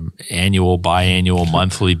of a annual, biannual,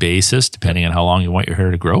 monthly basis, depending on how long you want your hair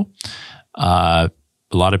to grow. A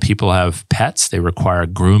lot of people have pets. They require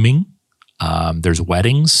grooming. There's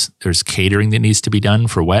weddings. There's catering that needs to be done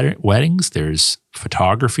for weddings. There's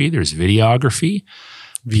photography. There's videography.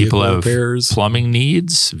 People have repairs, plumbing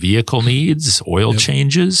needs, vehicle needs, oil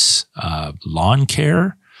changes, lawn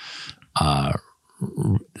care,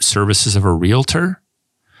 services of a realtor.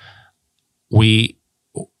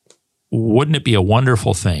 Wouldn't it be a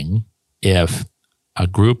wonderful thing if a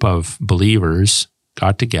group of believers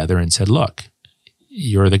got together and said, look,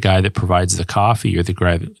 you're the guy that provides the coffee. You're the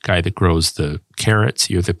guy that grows the carrots.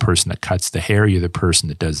 You're the person that cuts the hair. You're the person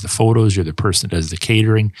that does the photos. You're the person that does the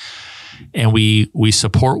catering. And we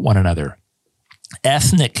support one another.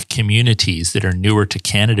 Ethnic communities that are newer to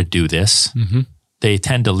Canada do this. Mm-hmm. They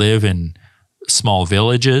tend to live in small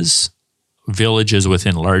villages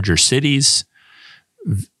within larger cities.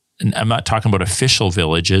 And I'm not talking about official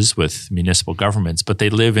villages with municipal governments, but they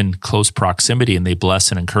live in close proximity and they bless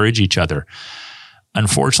and encourage each other.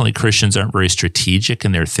 Unfortunately, Christians aren't very strategic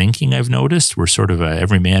in their thinking, I've noticed. We're sort of a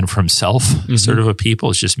every man for himself sort of a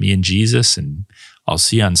people. It's just me and Jesus, and I'll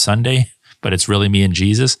see you on Sunday, but it's really me and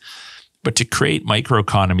Jesus. But to create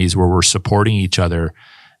microeconomies where we're supporting each other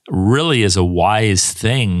really is a wise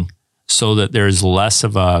thing, so that there's less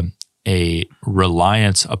of a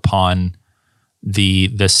reliance upon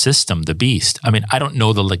the system, the beast. I mean, I don't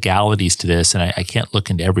know the legalities to this, and I can't look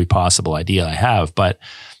into every possible idea I have, but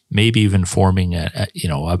maybe even forming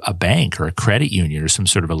a bank or a credit union or some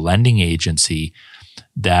sort of a lending agency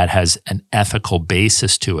that has an ethical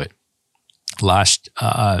basis to it. The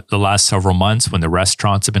last several months, when the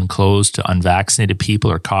restaurants have been closed to unvaccinated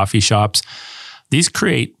people or coffee shops, these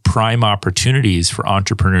create prime opportunities for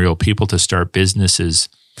entrepreneurial people to start businesses,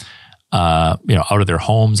 out of their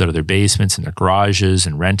homes, out of their basements, and their garages,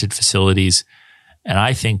 and rented facilities. And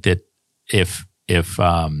I think that if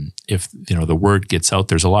the word gets out,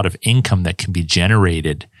 there's a lot of income that can be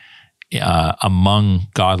generated among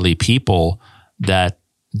godly people that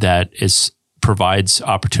provides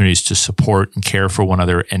opportunities to support and care for one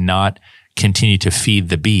another, and not continue to feed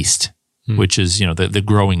the beast, which is the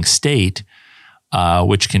growing state,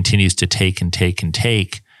 which continues to take and take and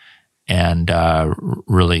take, and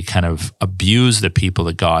really kind of abuse the people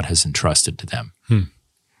that God has entrusted to them.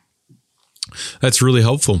 That's really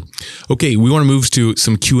helpful. Okay, we want to move to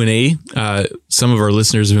some Q&A. Some of our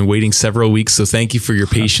listeners have been waiting several weeks, so thank you for your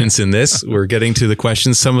patience in this. We're getting to the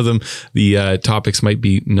questions. Some of them, the topics might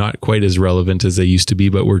be not quite as relevant as they used to be,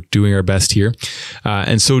 but we're doing our best here.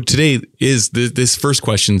 And so today is this first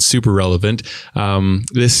question super relevant.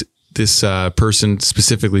 This person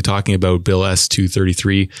specifically talking about Bill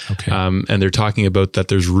S-233. Okay. And they're talking about that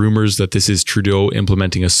there's rumors that this is Trudeau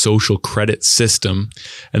implementing a social credit system.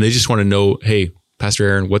 And they just want to know, hey, Pastor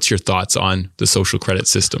Aaron, what's your thoughts on the social credit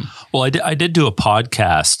system? Well, I did do a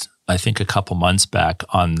podcast, I think a couple months back,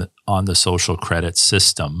 on the social credit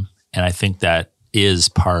system. And I think that is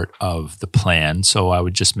part of the plan. So I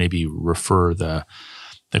would just maybe refer the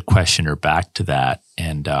questioner back to that,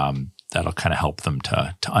 and that'll kind of help them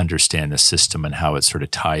to understand the system and how it sort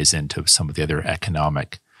of ties into some of the other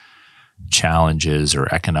economic challenges or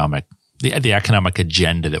the economic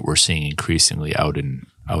agenda that we're seeing increasingly out in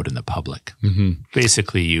the public. Mm-hmm.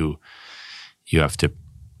 Basically, you have to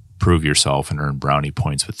prove yourself and earn brownie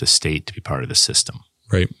points with the state to be part of the system.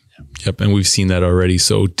 Right. Yep. And we've seen that already.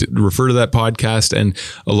 So to refer to that podcast, and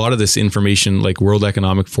a lot of this information, like World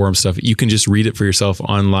Economic Forum stuff, you can just read it for yourself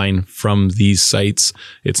online from these sites.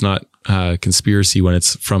 It's not conspiracy when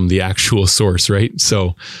it's from the actual source, right?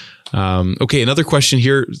 So, okay, another question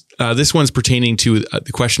here. This one's pertaining to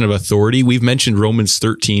the question of authority. We've mentioned Romans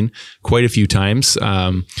 13 quite a few times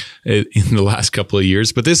in the last couple of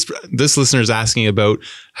years, but this listener is asking about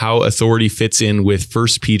how authority fits in with 1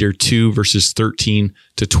 Peter 2 verses 13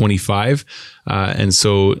 to 25.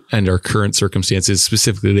 And our current circumstances,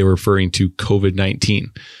 specifically they were referring to COVID-19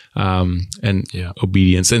 and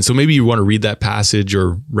obedience. And so maybe you want to read that passage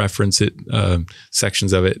or reference it,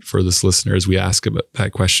 sections of it for this listener as we ask about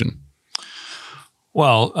that question.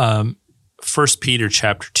 Well, 1 Peter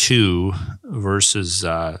chapter 2, verses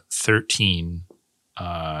 13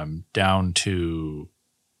 down to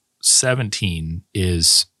 17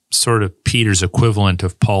 is sort of Peter's equivalent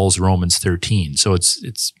of Paul's Romans 13. So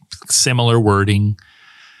it's similar wording,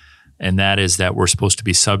 and that is that we're supposed to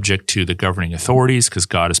be subject to the governing authorities because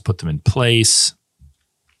God has put them in place,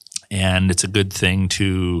 and it's a good thing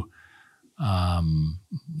to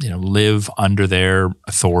live under their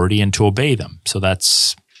authority and to obey them. So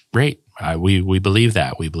that's great. We believe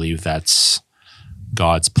that. We believe that's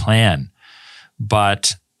God's plan.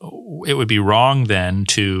 But it would be wrong then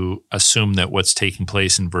to assume that what's taking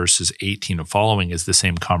place in verses 18 and following is the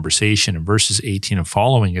same conversation. In verses 18 and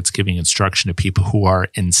following, it's giving instruction to people who are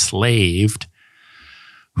enslaved,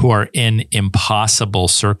 who are in impossible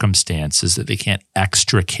circumstances that they can't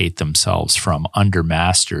extricate themselves from under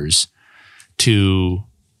masters, to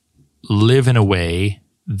live in a way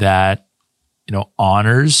that,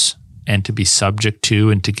 honors and to be subject to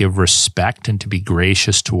and to give respect and to be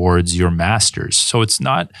gracious towards your masters. So it's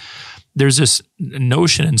not, there's this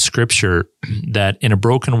notion in Scripture that in a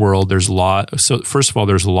broken world, there's law. So first of all,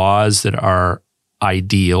 there's laws that are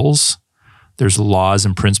ideals. There's laws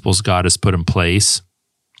and principles God has put in place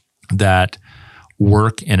that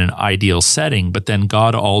work in an ideal setting, but then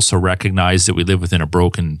God also recognized that we live within a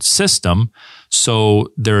broken system. So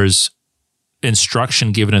there's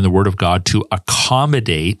instruction given in the Word of God to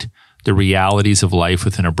accommodate the realities of life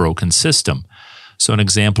within a broken system. So an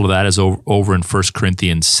example of that is over in 1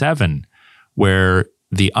 Corinthians 7, where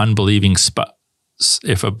the unbelieving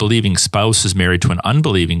if a believing spouse is married to an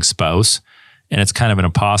unbelieving spouse, and it's kind of an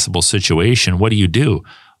impossible situation, what do?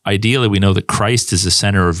 Ideally, we know that Christ is the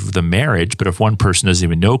center of the marriage, but if one person doesn't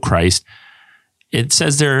even know Christ, it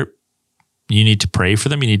says there, you need to pray for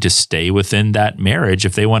them. You need to stay within that marriage.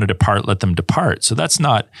 If they want to depart, let them depart. So that's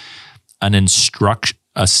not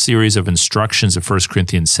a series of instructions of 1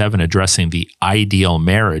 Corinthians 7 addressing the ideal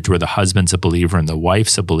marriage where the husband's a believer and the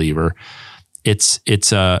wife's a believer. It's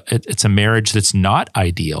a marriage that's not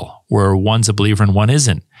ideal, where one's a believer and one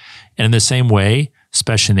isn't. And in the same way,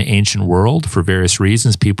 especially in the ancient world, for various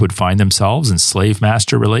reasons, people would find themselves in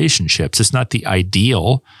slave-master relationships. It's not the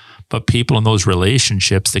ideal, but people in those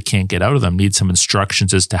relationships that can't get out of them need some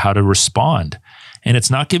instructions as to how to respond. And it's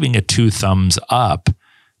not giving a 2 thumbs up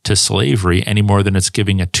to slavery any more than it's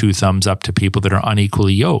giving a 2 thumbs up to people that are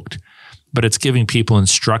unequally yoked. But it's giving people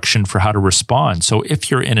instruction for how to respond. So if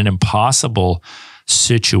you're in an impossible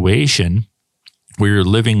situation where you're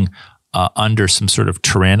living under some sort of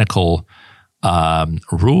tyrannical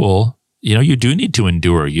rule, you do need to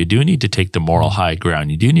endure. You do need to take the moral high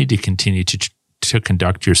ground. You do need to continue to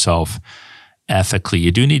conduct yourself ethically.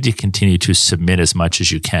 You do need to continue to submit as much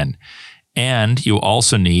as you can. And you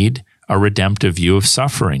also need a redemptive view of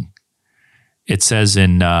suffering. It says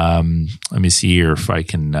in, let me see here if I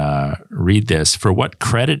can read this. For what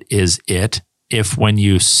credit is it if when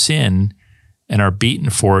you sin and are beaten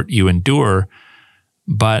for it, you endure?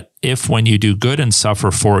 But if when you do good and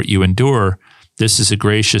suffer for it, you endure, this is a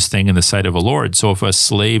gracious thing in the sight of the Lord. So if a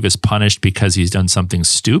slave is punished because he's done something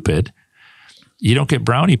stupid, you don't get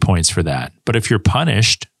brownie points for that. But if you're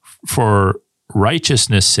punished for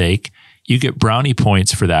righteousness' sake, you get brownie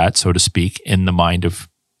points for that, so to speak, in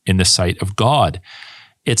the sight of God.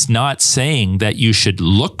 It's not saying that you should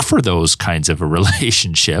look for those kinds of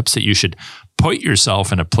relationships, that you should put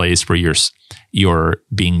yourself in a place where you're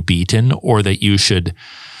being beaten, or that you should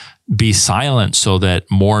be silent so that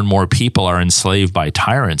more and more people are enslaved by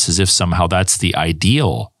tyrants, as if somehow that's the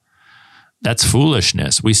ideal. That's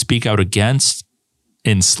foolishness. We speak out against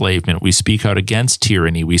enslavement. We speak out against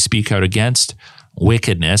tyranny. We speak out against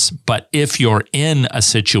wickedness. But if you're in a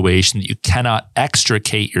situation that you cannot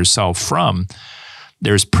extricate yourself from,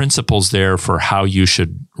 there's principles there for how you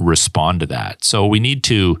should respond to that. So we need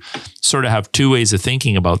to sort of have 2 ways of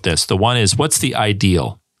thinking about this. The one is, what's the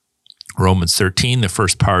ideal? Romans 13, the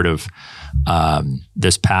first part of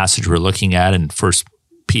this passage we're looking at in 1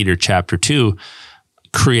 Peter chapter 2,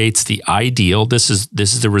 creates the ideal. This is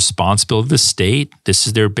the responsibility of the state. This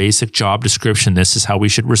is their basic job description. This is how we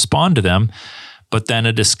should respond to them. But then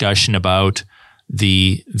a discussion about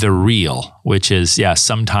the real, which is,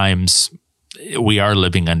 sometimes we are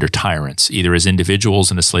living under tyrants, either as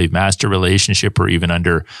individuals in a slave-master relationship or even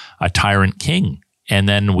under a tyrant king. And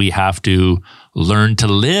then we have to learn to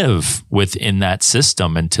live within that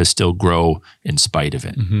system and to still grow in spite of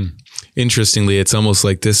it. Mm-hmm. Interestingly, it's almost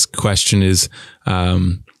like this question is,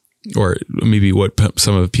 or maybe what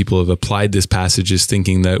some of the people have applied this passage is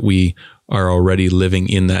thinking that we are already living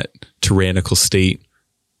in that tyrannical state,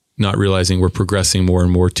 not realizing we're progressing more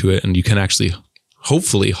and more to it. And you can actually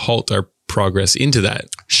hopefully halt our progress into that.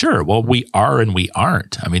 Sure. Well, we are and we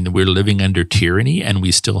aren't. I mean, we're living under tyranny and we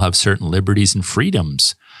still have certain liberties and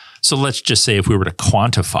freedoms. So let's just say if we were to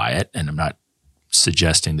quantify it, and I'm not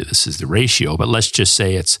suggesting that this is the ratio, but let's just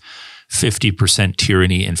say it's 50%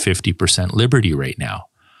 tyranny and 50% liberty right now.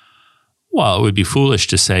 Well, it would be foolish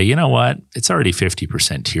to say, you know what, it's already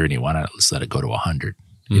 50% tyranny. Why not let's let it go to 100?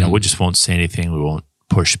 Mm-hmm. You know, we just won't say anything. We won't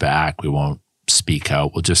push back. We won't speak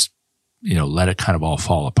out. We'll just, let it kind of all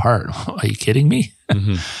fall apart. Are you kidding me?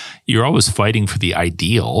 Mm-hmm. You're always fighting for the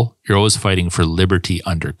ideal. You're always fighting for liberty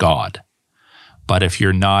under God. But if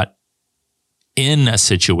you're not in a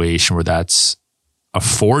situation where that's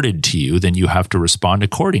afforded to you, then you have to respond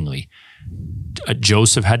accordingly.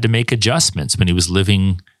 Joseph had to make adjustments when he was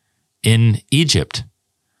living in Egypt.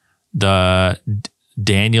 The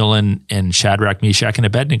Daniel and Shadrach, Meshach, and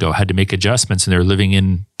Abednego had to make adjustments, and they're living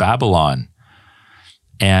in Babylon.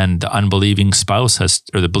 And the believing spouse has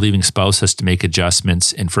to make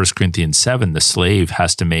adjustments in 1 Corinthians 7. The slave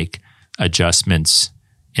has to make adjustments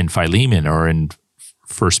in Philemon or in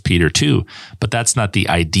 1 Peter 2. But that's not the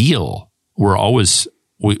ideal. We're always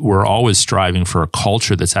we're always striving for a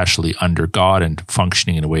culture that's actually under God and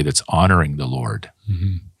functioning in a way that's honoring the Lord.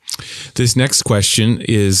 Mm-hmm. This next question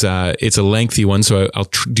is, it's a lengthy one, so I'll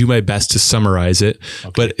do my best to summarize it.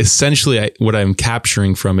 Okay. But essentially, what I'm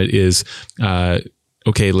capturing from it is,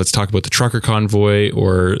 okay, let's talk about the trucker convoy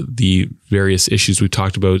or the various issues we've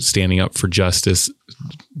talked about, standing up for justice,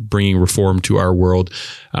 bringing reform to our world.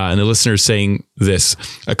 And the listener is saying this: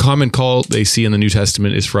 a common call they see in the New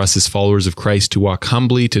Testament is for us as followers of Christ to walk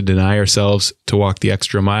humbly, to deny ourselves, to walk the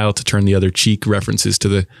extra mile, to turn the other cheek, references to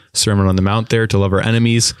the Sermon on the Mount there, to love our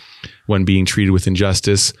enemies when being treated with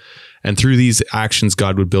injustice. And through these actions,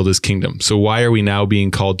 God would build his kingdom. So why are we now being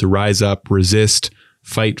called to rise up, resist,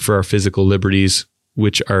 fight for our physical liberties,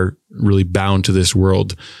 which are really bound to this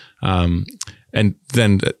world? And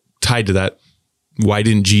then tied to that, why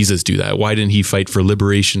didn't Jesus do that? Why didn't he fight for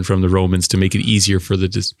liberation from the Romans to make it easier for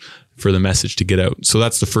the message to get out? So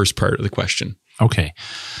that's the first part of the question. Okay.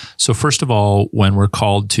 So first of all, when we're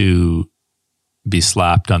called to be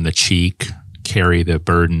slapped on the cheek, carry the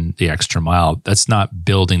burden, the extra mile, that's not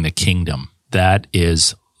building the kingdom. That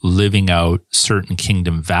is living out certain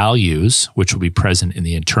kingdom values, which will be present in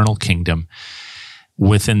the eternal kingdom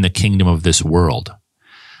within the kingdom of this world.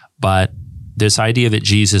 But this idea that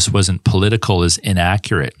Jesus wasn't political is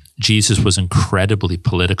inaccurate. Jesus was incredibly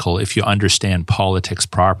political. If you understand politics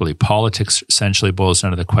properly, politics essentially boils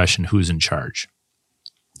down to the question, who's in charge?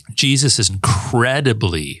 Jesus is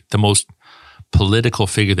incredibly the most political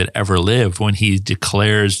figure that ever lived when he is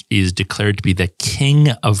declared to be the King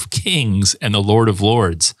of Kings and the Lord of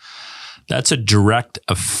Lords. That's a direct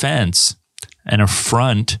offense and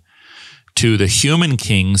affront to the human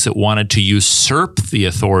kings that wanted to usurp the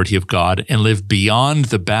authority of God and live beyond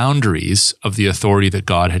the boundaries of the authority that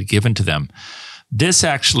God had given to them. This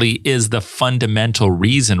actually is the fundamental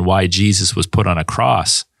reason why Jesus was put on a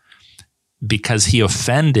cross, because he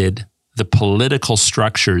offended the political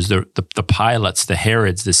structures, the Pilates, the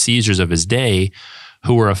Herods, the Caesars of his day,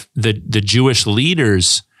 who were the Jewish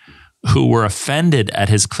leaders who were offended at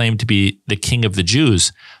his claim to be the King of the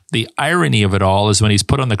Jews. The irony of it all is when he's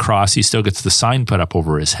put on the cross, he still gets the sign put up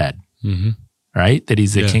over his head, right? That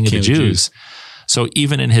he's the King of the Jews. So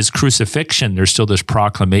even in his crucifixion, there's still this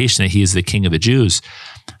proclamation that he is the King of the Jews.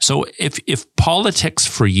 So if politics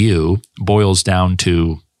for you boils down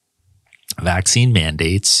to vaccine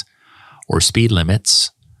mandates or speed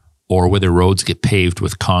limits or whether roads get paved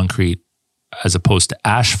with concrete as opposed to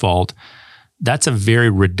asphalt, that's a very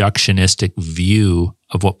reductionistic view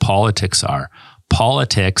of what politics are.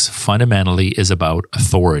 Politics fundamentally is about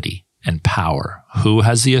authority and power. Who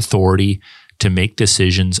has the authority to make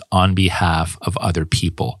decisions on behalf of other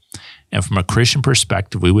people? And from a Christian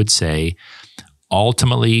perspective, we would say,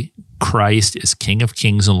 ultimately, Christ is King of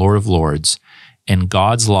Kings and Lord of Lords, and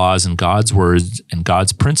God's laws and God's words and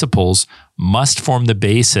God's principles must form the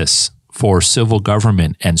basis for civil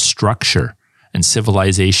government and structure and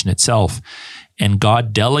civilization itself. And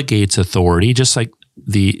God delegates authority, just like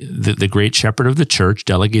the great shepherd of the church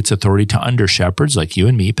delegates authority to under shepherds like you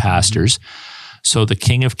and me, pastors. So the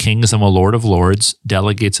King of Kings and the Lord of Lords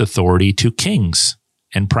delegates authority to kings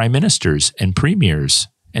and prime ministers and premiers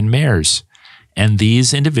and mayors. And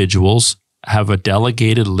these individuals have a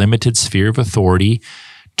delegated, limited sphere of authority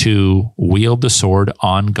to wield the sword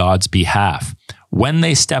on God's behalf. When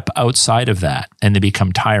they step outside of that and they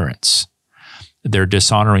become tyrants, they're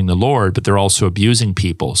dishonoring the Lord, but they're also abusing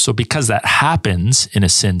people. So because that happens in a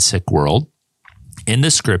sin-sick world, in the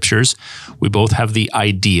scriptures, we both have the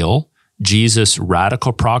ideal, Jesus'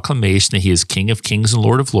 radical proclamation that he is King of Kings and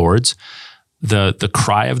Lord of Lords, the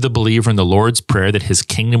cry of the believer in the Lord's Prayer that his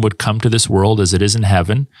kingdom would come to this world as it is in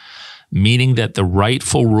heaven, meaning that the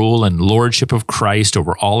rightful rule and lordship of Christ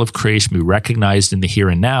over all of creation be recognized in the here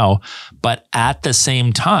and now. But at the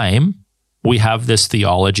same time, we have this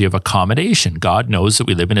theology of accommodation. God knows that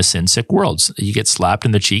we live in a sin-sick world. So you get slapped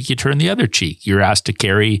in the cheek, you turn the other cheek. You're asked to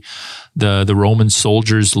carry the Roman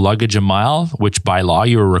soldiers' luggage a mile, which by law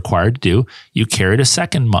you were required to do. You carried a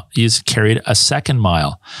second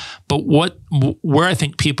mile. But where I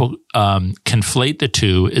think people conflate the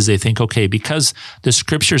two is they think, okay, because the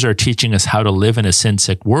scriptures are teaching us how to live in a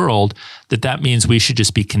sin-sick world, that means we should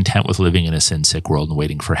just be content with living in a sin-sick world and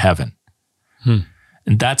waiting for heaven.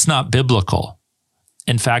 And that's not biblical.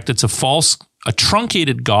 In fact, it's a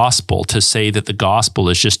truncated gospel to say that the gospel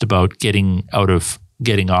is just about getting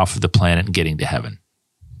off of the planet and getting to heaven.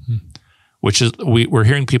 Which is, we're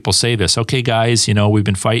hearing people say this, okay, guys, we've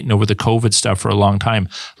been fighting over the COVID stuff for a long time.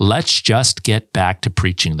 Let's just get back to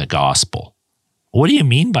preaching the gospel. What do you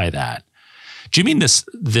mean by that? Do you mean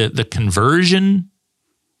the conversion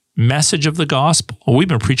message of the gospel? Well, we've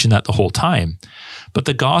been preaching that the whole time. But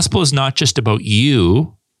the gospel is not just about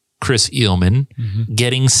you, Chris Eelman,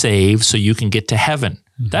 getting saved so you can get to heaven.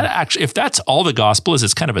 That actually, if that's all the gospel is,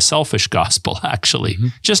 it's kind of a selfish gospel, actually.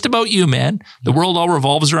 Just about you, man. The world all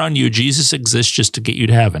revolves around you. Jesus exists just to get you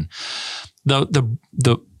to heaven.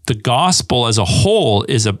 The gospel as a whole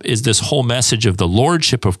is this whole message of the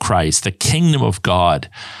lordship of Christ, the kingdom of God,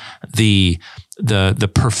 the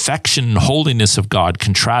perfection and holiness of God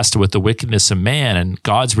contrasted with the wickedness of man, and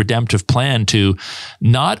God's redemptive plan to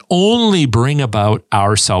not only bring about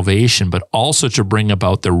our salvation, but also to bring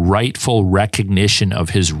about the rightful recognition of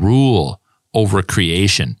his rule over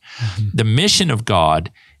creation. The mission of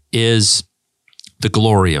God is the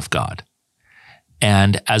glory of God.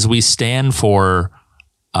 And as we stand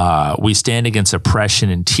against oppression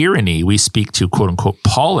and tyranny, we speak to quote unquote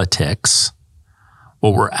politics.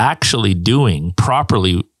 What we're actually doing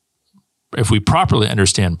properly, if we properly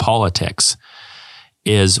understand politics,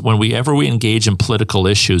 is whenever we engage in political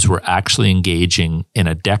issues, we're actually engaging in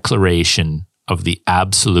a declaration of the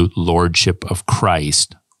absolute lordship of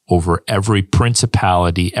Christ over every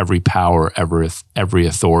principality, every power, every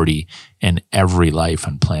authority, and every life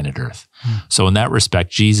on planet Earth. So in that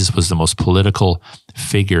respect, Jesus was the most political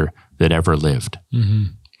figure that ever lived.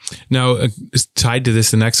 Now, tied to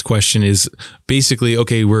this, the next question is basically,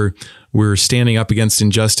 okay, we're standing up against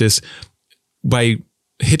injustice by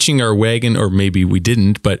hitching our wagon, or maybe we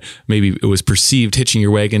didn't, but maybe it was perceived hitching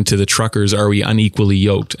your wagon to the truckers. Are we unequally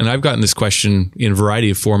yoked? And I've gotten this question in a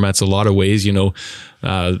variety of formats, a lot of ways. Some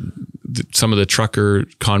of the trucker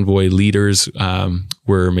convoy leaders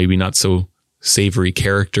were maybe not so savory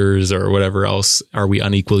characters or whatever else. Are we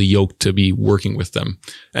unequally yoked to be working with them?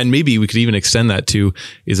 And maybe we could even extend that to,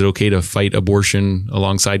 is it okay to fight abortion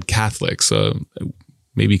alongside Catholics?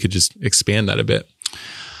 Maybe you could just expand that a bit.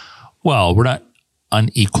 Well, we're not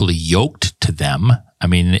unequally yoked to them. I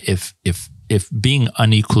mean, if being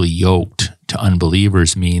unequally yoked to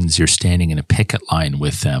unbelievers means you're standing in a picket line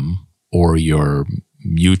with them, or you're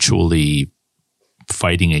mutually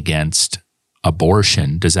fighting against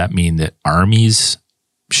abortion, does that mean that armies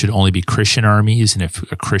should only be Christian armies? And if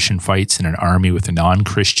a Christian fights in an army with a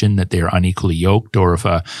non-Christian, that they're unequally yoked? Or if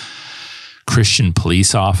a Christian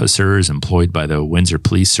police officer is employed by the Windsor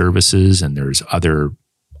Police Services and there's other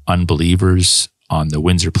unbelievers on the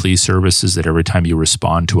Windsor Police Services, that every time you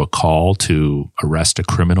respond to a call to arrest a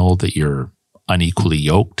criminal, that you're unequally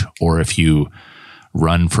yoked? Or if you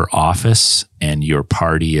run for office and your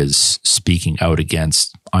party is speaking out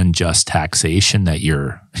against unjust taxation, that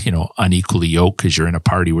you're, unequally yoked because you're in a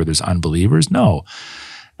party where there's unbelievers? No.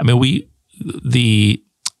 I mean, the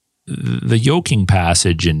yoking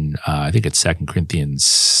passage in, I think it's 2 Corinthians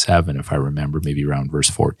 7, if I remember, maybe around verse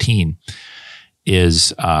 14,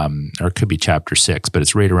 is, or it could be chapter 6, but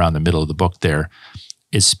it's right around the middle of the book there,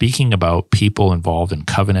 is speaking about people involved in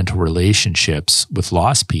covenantal relationships with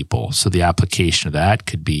lost people. So the application of that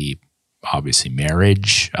could be obviously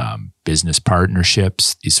marriage, business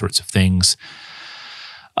partnerships, these sorts of things.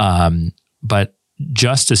 But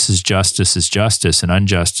justice is justice, and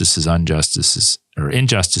injustice is injustice.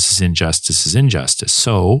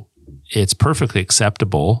 So it's perfectly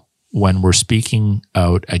acceptable when we're speaking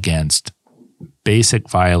out against basic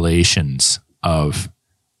violations of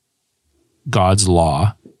God's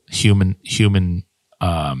law, human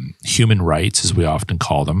rights, as we often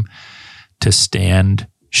call them, to stand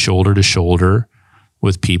shoulder to shoulder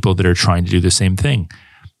with people that are trying to do the same thing.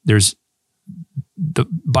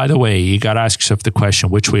 By the way, you got to ask yourself the question,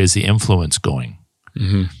 which way is the influence going?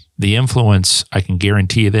 The influence, I can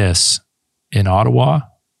guarantee you this, in Ottawa,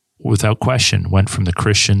 without question, went from the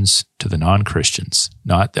Christians to the non-Christians,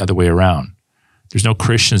 not the other way around. There's no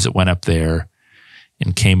Christians that went up there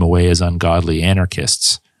and came away as ungodly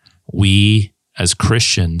anarchists. We, as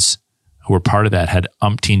Christians who were part of that, had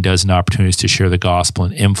umpteen dozen opportunities to share the gospel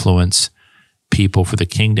and influence people for the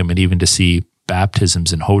kingdom, and even to see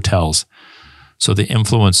baptisms in hotels. So the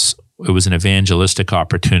influence, it was an evangelistic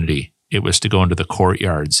opportunity. It was to go into the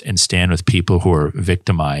courtyards and stand with people who are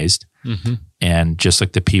victimized. And just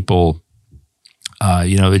like the people,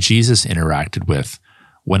 that Jesus interacted with,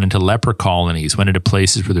 went into leper colonies, went into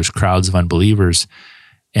places where there's crowds of unbelievers,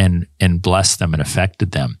 and blessed them and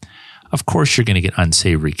affected them. Of course, you're going to get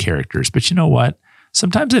unsavory characters, but you know what?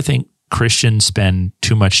 Sometimes I think Christians spend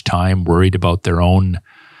too much time worried about their own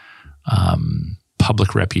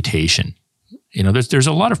public reputation. There's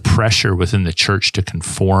a lot of pressure within the church to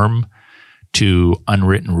conform to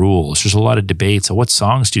unwritten rules. There's a lot of debates. What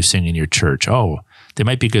songs do you sing in your church? Oh, they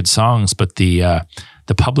might be good songs, but the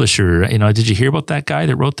publisher, did you hear about that guy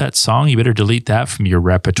that wrote that song? You better delete that from your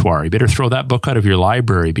repertoire. You better throw that book out of your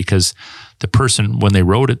library, because the person, when they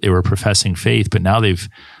wrote it, they were professing faith, but now they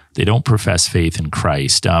don't profess faith in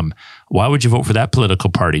Christ. Why would you vote for that political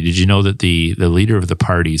party? Did you know that the leader of the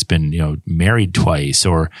party's been, married twice?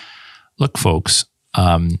 Or look, folks,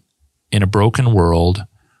 in a broken world,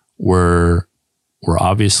 we're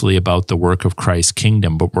obviously about the work of Christ's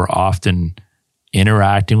kingdom, but we're often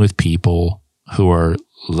interacting with people who are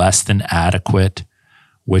less than adequate,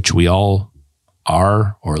 which we all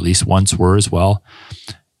are, or at least once were as well.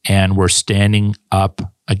 And we're standing up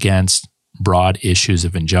against broad issues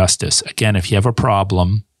of injustice. Again, if you have a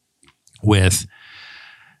problem with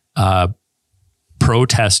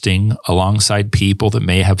protesting alongside people that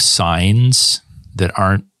may have signs that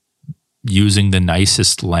aren't using the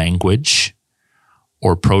nicest language,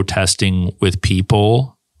 or protesting with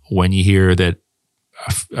people when you hear that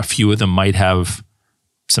a few of them might have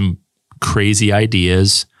some crazy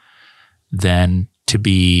ideas, then to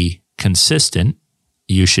be consistent,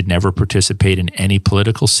 you should never participate in any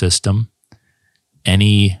political system,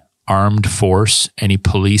 any armed force, any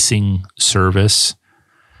policing service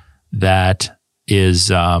that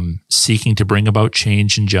is seeking to bring about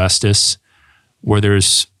change and justice where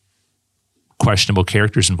there's questionable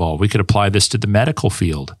characters involved. We could apply this to the medical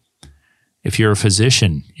field. If you're a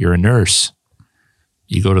physician, you're a nurse,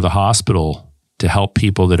 you go to the hospital to help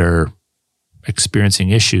people that are experiencing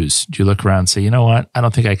issues. Do you look around and say, you know what? I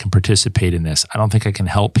don't think I can participate in this. I don't think I can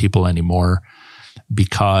help people anymore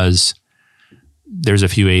because there's a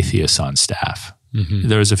few atheists on staff. Mm-hmm.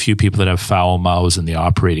 There's a few people that have foul mouths in the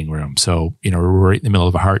operating room. So, we're right in the middle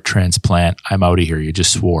of a heart transplant. I'm out of here. You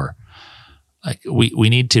just swore. Like we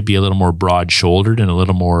need to be a little more broad-shouldered and a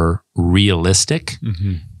little more realistic.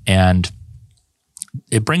 Mm-hmm. And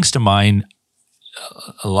it brings to mind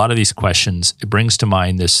a lot of these questions. It brings to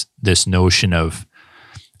mind this notion of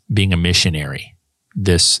being a missionary,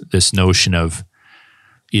 this notion of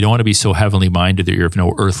you don't want to be so heavenly minded that you're of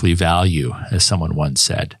no earthly value, as someone once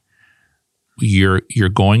said. You're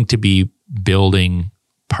going to be building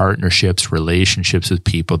partnerships, relationships with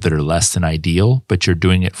people that are less than ideal, but you're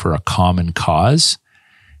doing it for a common cause.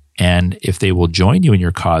 And if they will join you in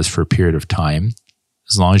your cause for a period of time,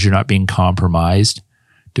 as long as you're not being compromised,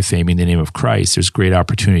 defaming the name of Christ, there's great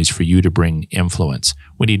opportunities for you to bring influence.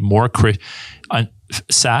 We need more.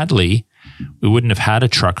 Sadly, we wouldn't have had a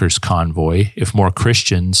truckers' convoy if more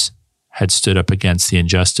Christians had stood up against the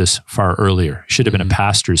injustice far earlier. It should have been a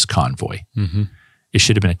pastor's convoy. Mm-hmm. It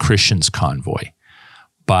should have been a Christian's convoy.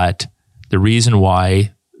 But the reason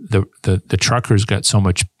why the truckers got so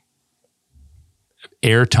much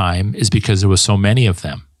airtime is because there was so many of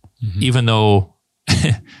them. Mm-hmm. Even though,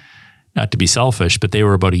 not to be selfish, but they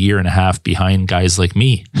were about a year and a half behind guys like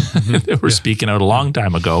me that were speaking out a long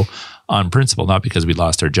time ago on principle, not because we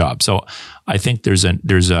lost our job. So I think there's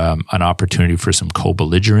an opportunity for some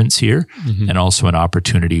co-belligerence here, mm-hmm. and also an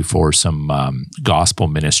opportunity for some gospel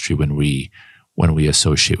ministry when we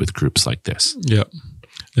associate with groups like this. Yeah,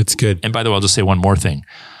 that's good. And by the way, I'll just say one more thing.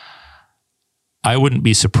 I wouldn't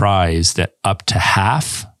be surprised that up to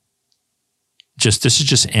half, this is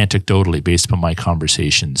just anecdotally based upon my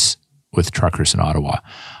conversations with truckers in Ottawa,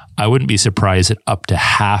 I wouldn't be surprised that up to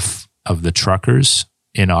half of the truckers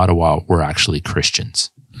in Ottawa were actually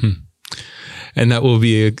Christians. And that will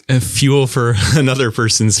be a fuel for another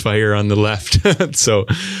person's fire on the left. So,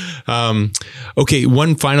 okay,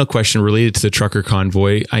 one final question related to the trucker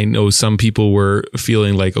convoy. I know some people were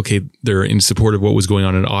feeling like, okay, they're in support of what was going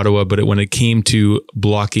on in Ottawa, but when it came to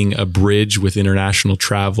blocking a bridge with international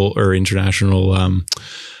travel or international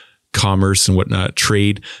commerce and whatnot,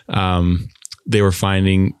 trade, they were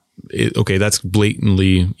finding, okay, that's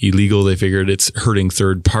blatantly illegal. They figured it's hurting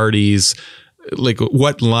third parties. Like,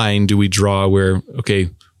 what line do we draw where,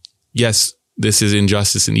 okay, yes, this is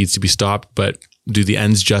injustice, it needs to be stopped, but do the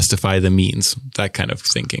ends justify the means? That kind of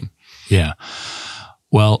thinking. Yeah.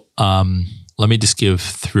 Well, let me just give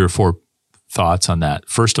 3 or 4 thoughts on that.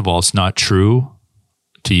 First of all, it's not true,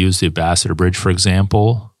 to use the Ambassador Bridge, for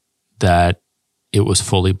example, that it was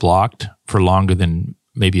fully blocked for longer than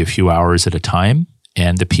maybe a few hours at a time.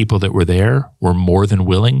 And the people that were there were more than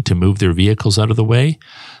willing to move their vehicles out of the way.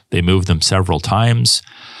 They moved them several times.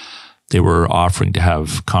 They were offering to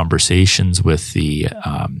have conversations with the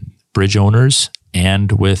bridge owners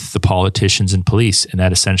and with the politicians and police, and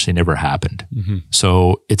that essentially never happened. Mm-hmm.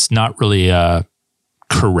 So it's not really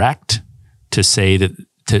correct to say that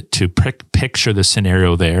to picture the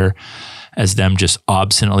scenario there as them just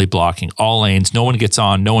obstinately blocking all lanes. No one gets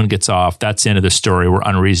on, no one gets off. That's the end of the story. We're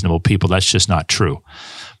unreasonable people. That's just not true.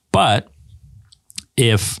 But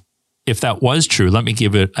if that was true, let me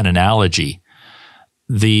give it an analogy.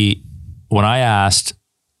 When I asked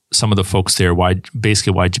some of the folks there, why'd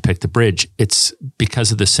you pick the bridge? It's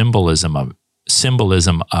because of the symbolism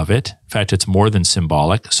of it. In fact, it's more than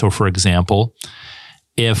symbolic. So for example,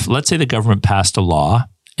 if let's say the government passed a law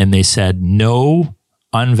and they said no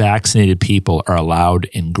unvaccinated people are allowed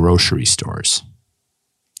in grocery stores.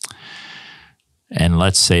 And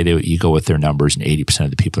let's say you go with their numbers and 80% of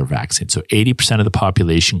the people are vaccinated. So 80% of the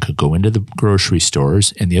population could go into the grocery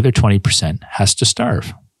stores and the other 20% has to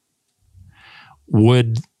starve.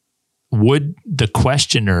 Would the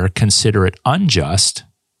questioner consider it unjust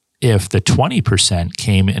if the 20%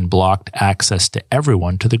 came and blocked access to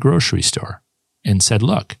everyone to the grocery store and said,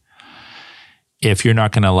 look, if you're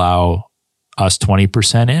not going to allow us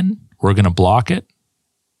 20% in, we're going to block it.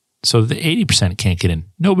 So the 80% can't get in.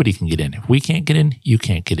 Nobody can get in. If we can't get in, you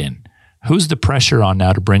can't get in. Who's the pressure on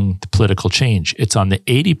now to bring the political change? It's on the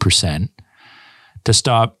 80% to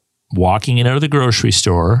stop walking in out of the grocery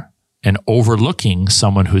store and overlooking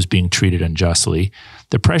someone who's being treated unjustly.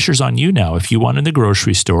 The pressure's on you now. If you want in the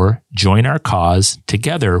grocery store, join our cause.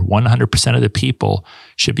 Together, 100% of the people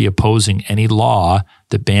should be opposing any law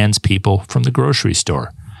that bans people from the grocery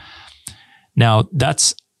store. Now,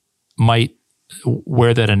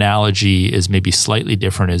 where that analogy is maybe slightly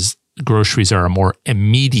different is groceries are a more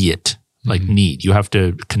immediate need. You have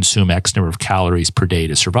to consume X number of calories per day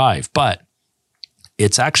to survive. But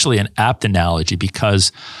it's actually an apt analogy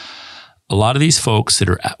because a lot of these folks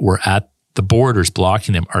that were at the borders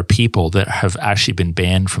blocking them are people that have actually been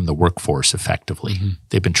banned from the workforce effectively. Mm-hmm.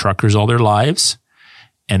 They've been truckers all their lives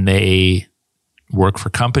and they work for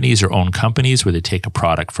companies or own companies where they take a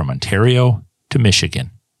product from Ontario to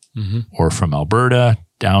Michigan. Mm-hmm. Or from Alberta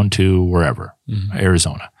down to wherever,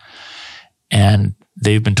 Arizona. And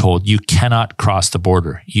they've been told, you cannot cross the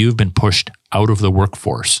border. You've been pushed out of the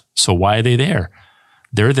workforce. So why are they there?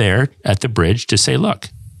 They're there at the bridge to say, look,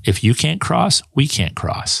 if you can't cross, we can't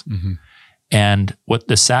cross. Mm-hmm. And what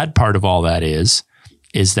the sad part of all that is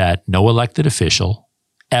that no elected official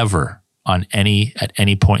ever at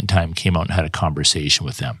any point in time came out and had a conversation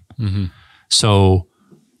with them. Mm-hmm. So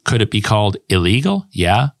could it be called illegal?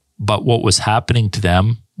 Yeah. But what was happening to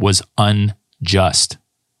them was unjust.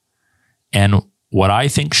 And what I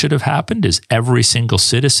think should have happened is every single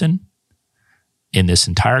citizen in this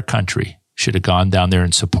entire country should have gone down there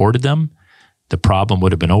and supported them. The problem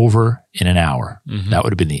would have been over in an hour. Mm-hmm. That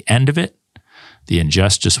would have been the end of it. The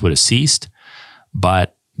injustice would have ceased.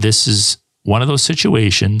 But this is one of those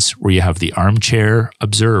situations where you have the armchair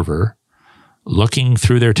observer looking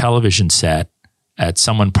through their television set at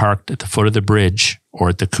someone parked at the foot of the bridge or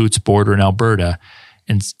at the Coutts border in Alberta,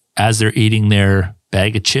 and as they're eating their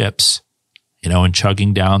bag of chips, and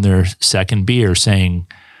chugging down their second beer saying,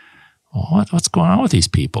 what's going on with these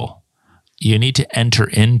people? You need to enter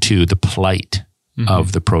into the plight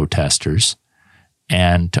of the protesters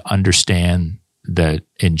and to understand the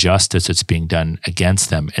injustice that's being done against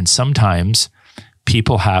them. And sometimes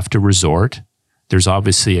people have to resort. There's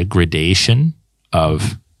obviously a gradation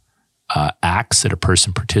of acts that a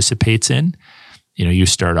person participates in. You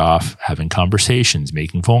start off having conversations,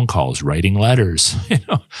 making phone calls, writing letters,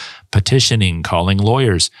 petitioning, calling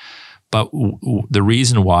lawyers. But the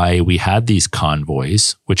reason why we had these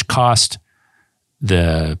convoys, which cost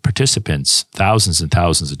the participants thousands and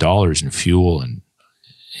thousands of dollars in fuel and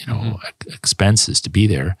expenses to be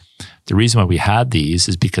there, the reason why we had these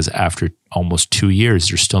is because after almost 2 years,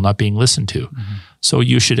 they're still not being listened to. Mm-hmm. So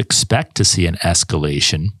you should expect to see an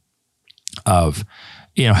escalation of,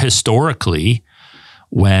 historically,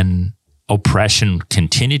 when oppression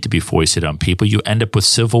continued to be foisted on people, you end up with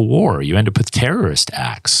civil war. You end up with terrorist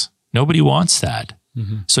acts. Nobody wants that.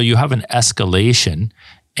 Mm-hmm. So you have an escalation,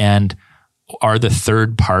 and are the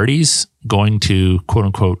third parties going to, quote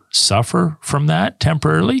unquote, suffer from that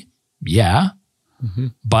temporarily? Yeah. Mm-hmm.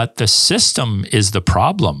 But the system is the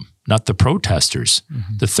problem, not the protesters.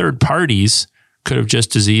 Mm-hmm. The third parties could have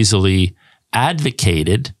just as easily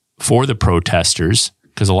advocated for the protesters,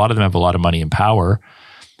 because a lot of them have a lot of money and power,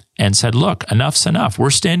 and said, look, enough's enough.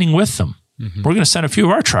 We're standing with them. Mm-hmm. We're going to send a few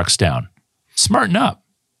of our trucks down. Smarten up.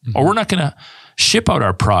 Mm-hmm. Or we're not going to ship out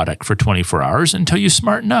our product for 24 hours until you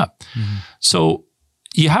smarten up. Mm-hmm. So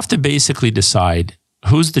you have to basically decide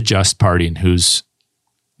who's the just party and who's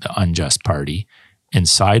the unjust party and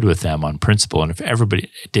side with them on principle. And if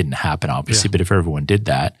everybody, it didn't happen, obviously, but if everyone did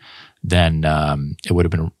that, then it would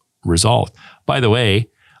have been resolved. By the way,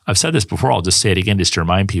 I've said this before, I'll just say it again just to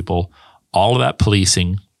remind people, all of that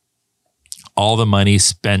policing, all the money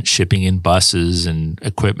spent shipping in buses and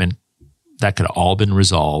equipment, that could have all been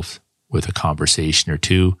resolved with a conversation or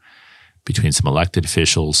two between some elected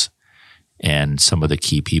officials and some of the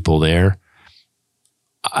key people there.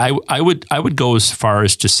 I would go as far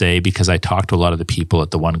as to say, because I talked to a lot of the people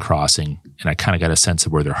at the One Crossing and I kind of got a sense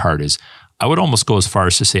of where their heart is, I would almost go as far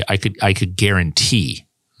as to say I could guarantee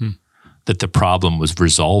that the problem was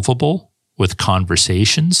resolvable with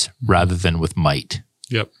conversations rather than with might.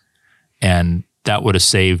 Yep. And that would have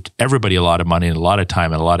saved everybody a lot of money and a lot of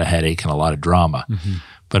time and a lot of headache and a lot of drama.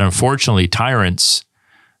 But unfortunately, tyrants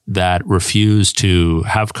that refuse to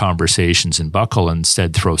have conversations and buckle and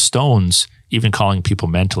instead throw stones, even calling people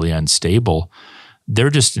mentally unstable, they're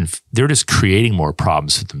just creating more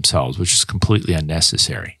problems for themselves, which is completely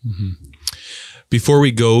unnecessary. Before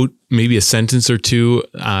we go, maybe a sentence or two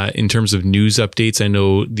in terms of news updates. I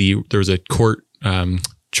know there was a court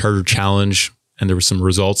charter challenge and there were some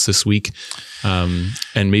results this week. And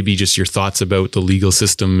maybe just your thoughts about the legal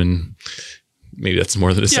system, and maybe that's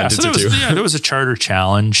more than a sentence or two. There was a charter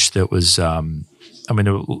challenge that was,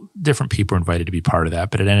 different people were invited to be part of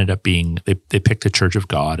that, but it ended up being, they picked the Church of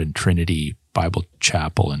God and Trinity Bible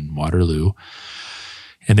Chapel in Waterloo.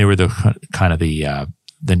 And they were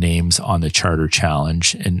the names on the charter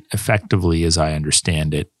challenge. And effectively, as I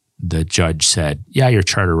understand it, the judge said, yeah, your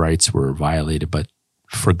charter rights were violated, but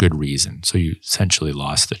for good reason. So you essentially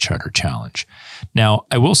lost the charter challenge. Now,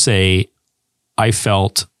 I will say I'm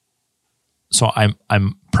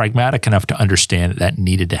pragmatic enough to understand that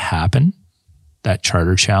needed to happen, that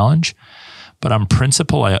charter challenge. But on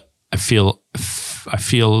principle, I feel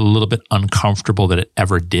a little bit uncomfortable that it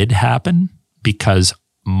ever did happen, because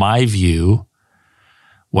my view,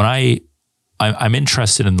 when I'm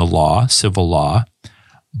interested in the law, civil law,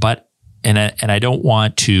 but and I don't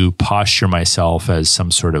want to posture myself as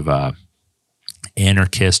some sort of a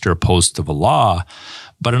anarchist or opposed to the law,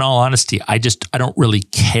 but in all honesty, I don't really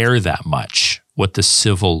care that much what the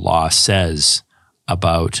civil law says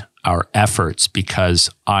about our efforts,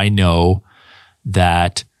 because I know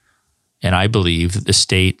that, and I believe that the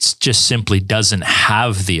state just simply doesn't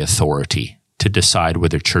have the authority to decide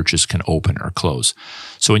whether churches can open or close.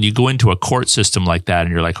 So when you go into a court system like that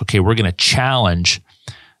and you're like, okay, we're going to challenge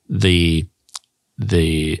the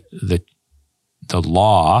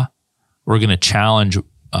law, we're going to challenge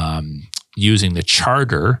using the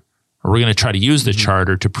charter, or we're going to try to use the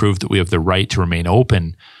charter to prove that we have the right to remain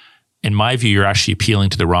open. In my view, you're actually appealing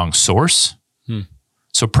to the wrong source.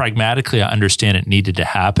 So pragmatically, I understand it needed to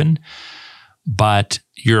happen, but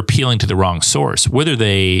you're appealing to the wrong source. Whether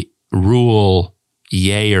they rule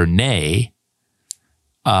yay or nay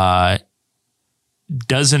doesn't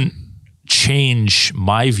change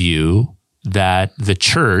my view that the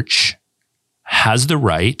church has the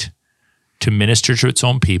right to minister to its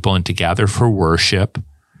own people and to gather for worship,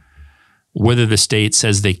 whether the state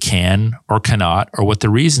says they can or cannot, or what the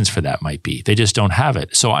reasons for that might be. They just don't have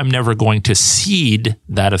it. So I'm never going to cede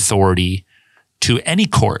that authority to any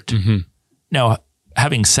court. Now,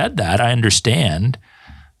 having said that, I understand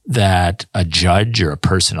that a judge or a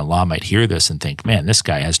person in law might hear this and think, man, this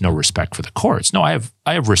guy has no respect for the courts. No, I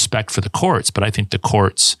have respect for the courts, but I think the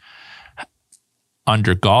courts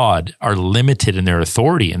under God are limited in their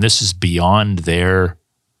authority, and this is beyond their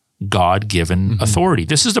God-given authority.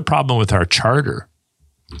 This is the problem with our charter.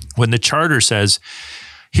 When the charter says,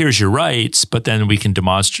 here's your rights, but then if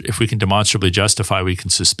we can demonstrably justify, we can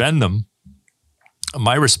suspend them.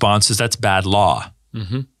 My response is that's bad law,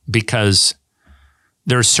 because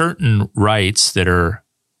there are certain rights that are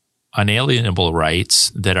unalienable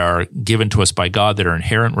rights that are given to us by God, that are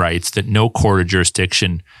inherent rights that no court or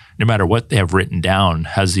jurisdiction, no matter what they have written down,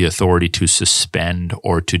 has the authority to suspend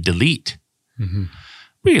or to delete.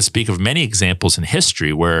 We can speak of many examples in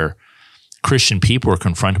history where Christian people were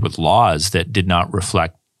confronted with laws that did not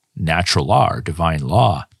reflect natural law or divine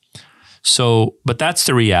law. So, but that's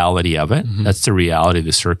the reality of it. That's the reality of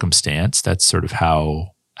the circumstance. That's sort of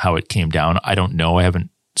how it came down. I don't know. I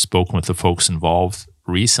haven't spoken with the folks involved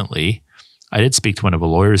recently. I did speak to one of the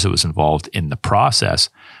lawyers that was involved in the process,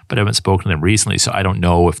 but I haven't spoken to them recently. So I don't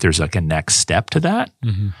know if there's like a next step to that.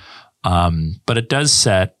 But it does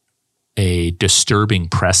set a disturbing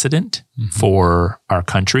precedent for our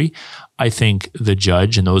country. I think the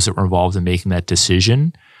judge and those that were involved in making that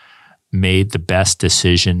decision made the best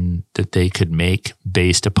decision that they could make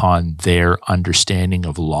based upon their understanding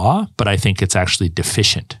of law, but I think it's actually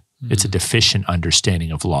deficient. It's a deficient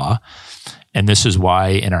understanding of law. And this is why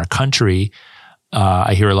in our country,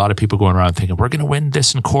 I hear a lot of people going around thinking, we're going to win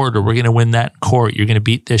this in court, or we're going to win that in court. You're going to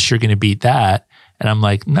beat this, you're going to beat that. And I'm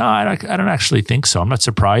like, no, I don't actually think so. I'm not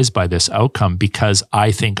surprised by this outcome, because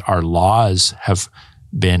I think our laws have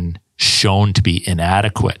been shown to be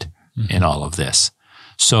inadequate in all of this.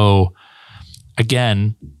 So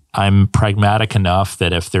again, I'm pragmatic enough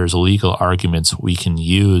that if there's legal arguments we can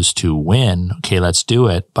use to win, okay, let's do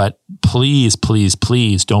it. But please, please,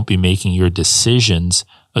 please don't be making your decisions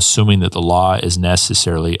assuming that the law is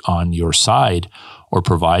necessarily on your side or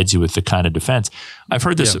provides you with the kind of defense. I've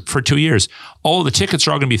heard this for 2 years. Oh, the tickets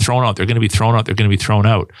are all going to be thrown out. They're going to be thrown out. They're going to be thrown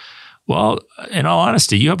out. Well, in all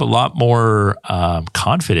honesty, you have a lot more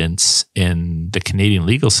confidence in the Canadian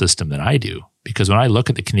legal system than I do. Because when I look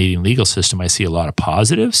at the Canadian legal system, I see a lot of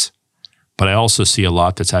positives, but I also see a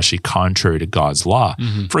lot that's actually contrary to God's law.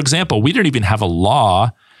 Mm-hmm. For example, we don't even have a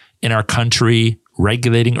law in our country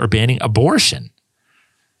regulating or banning abortion.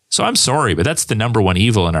 So I'm sorry, but that's the number one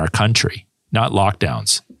evil in our country, not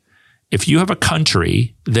lockdowns. If you have a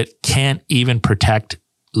country that can't even protect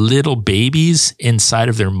little babies inside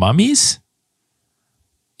of their mummies,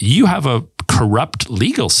 you have a corrupt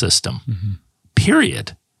legal system,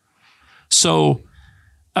 period. So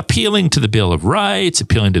appealing to the Bill of Rights,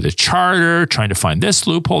 appealing to the Charter, trying to find this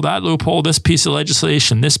loophole, that loophole, this piece of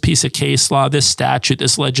legislation, this piece of case law, this statute,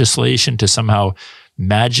 this legislation to somehow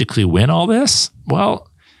magically win all this, well,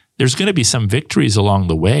 there's going to be some victories along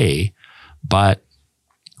the way, but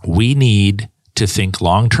we need to think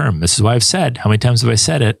long term. This is why I've said, how many times have I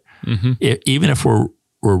said it? Even if we're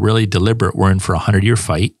really deliberate, we're in for a 100-year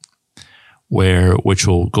fight, which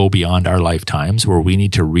will go beyond our lifetimes, where we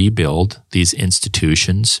need to rebuild these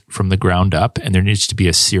institutions from the ground up, and there needs to be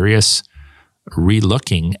a serious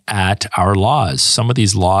relooking at our laws. Some of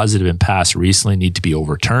these laws that have been passed recently need to be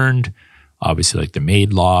overturned. Obviously, like the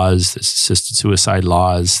MAID laws, the assisted suicide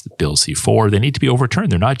laws, Bill C-4, they need to be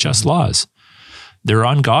overturned. They're not just laws. They're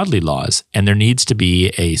ungodly laws, and there needs to be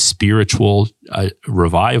a spiritual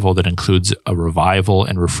revival that includes a revival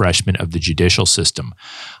and refreshment of the judicial system.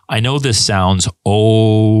 I know this sounds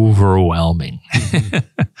overwhelming,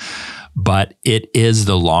 but it is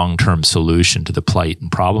the long-term solution to the plight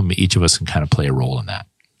and problem. Each of us can kind of play a role in that.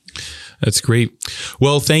 That's great.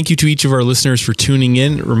 Well, thank you to each of our listeners for tuning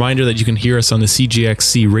in. Reminder that you can hear us on the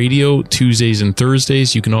CJXC radio Tuesdays and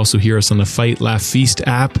Thursdays. You can also hear us on the Fight, Laugh, Feast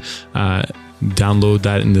app. Download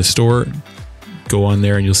that in the store. Go on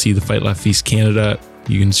there and you'll see the Fight, Laugh, Feast Canada.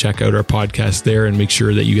 You can check out our podcast there and make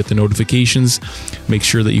sure that you get the notifications. Make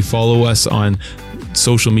sure that you follow us on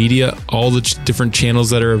social media, all the different channels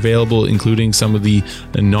that are available, including some of the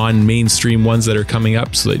non-mainstream ones that are coming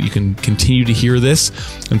up, so that you can continue to hear this.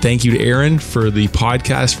 And thank you to Aaron for the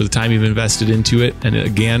podcast, for the time you've invested into it. And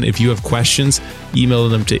again, if you have questions, email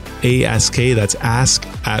them to ask, that's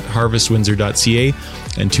ask@harvestwindsor.ca,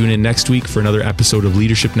 and tune in next week for another episode of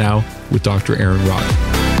Leadership Now with Dr. Aaron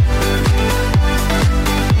Rock.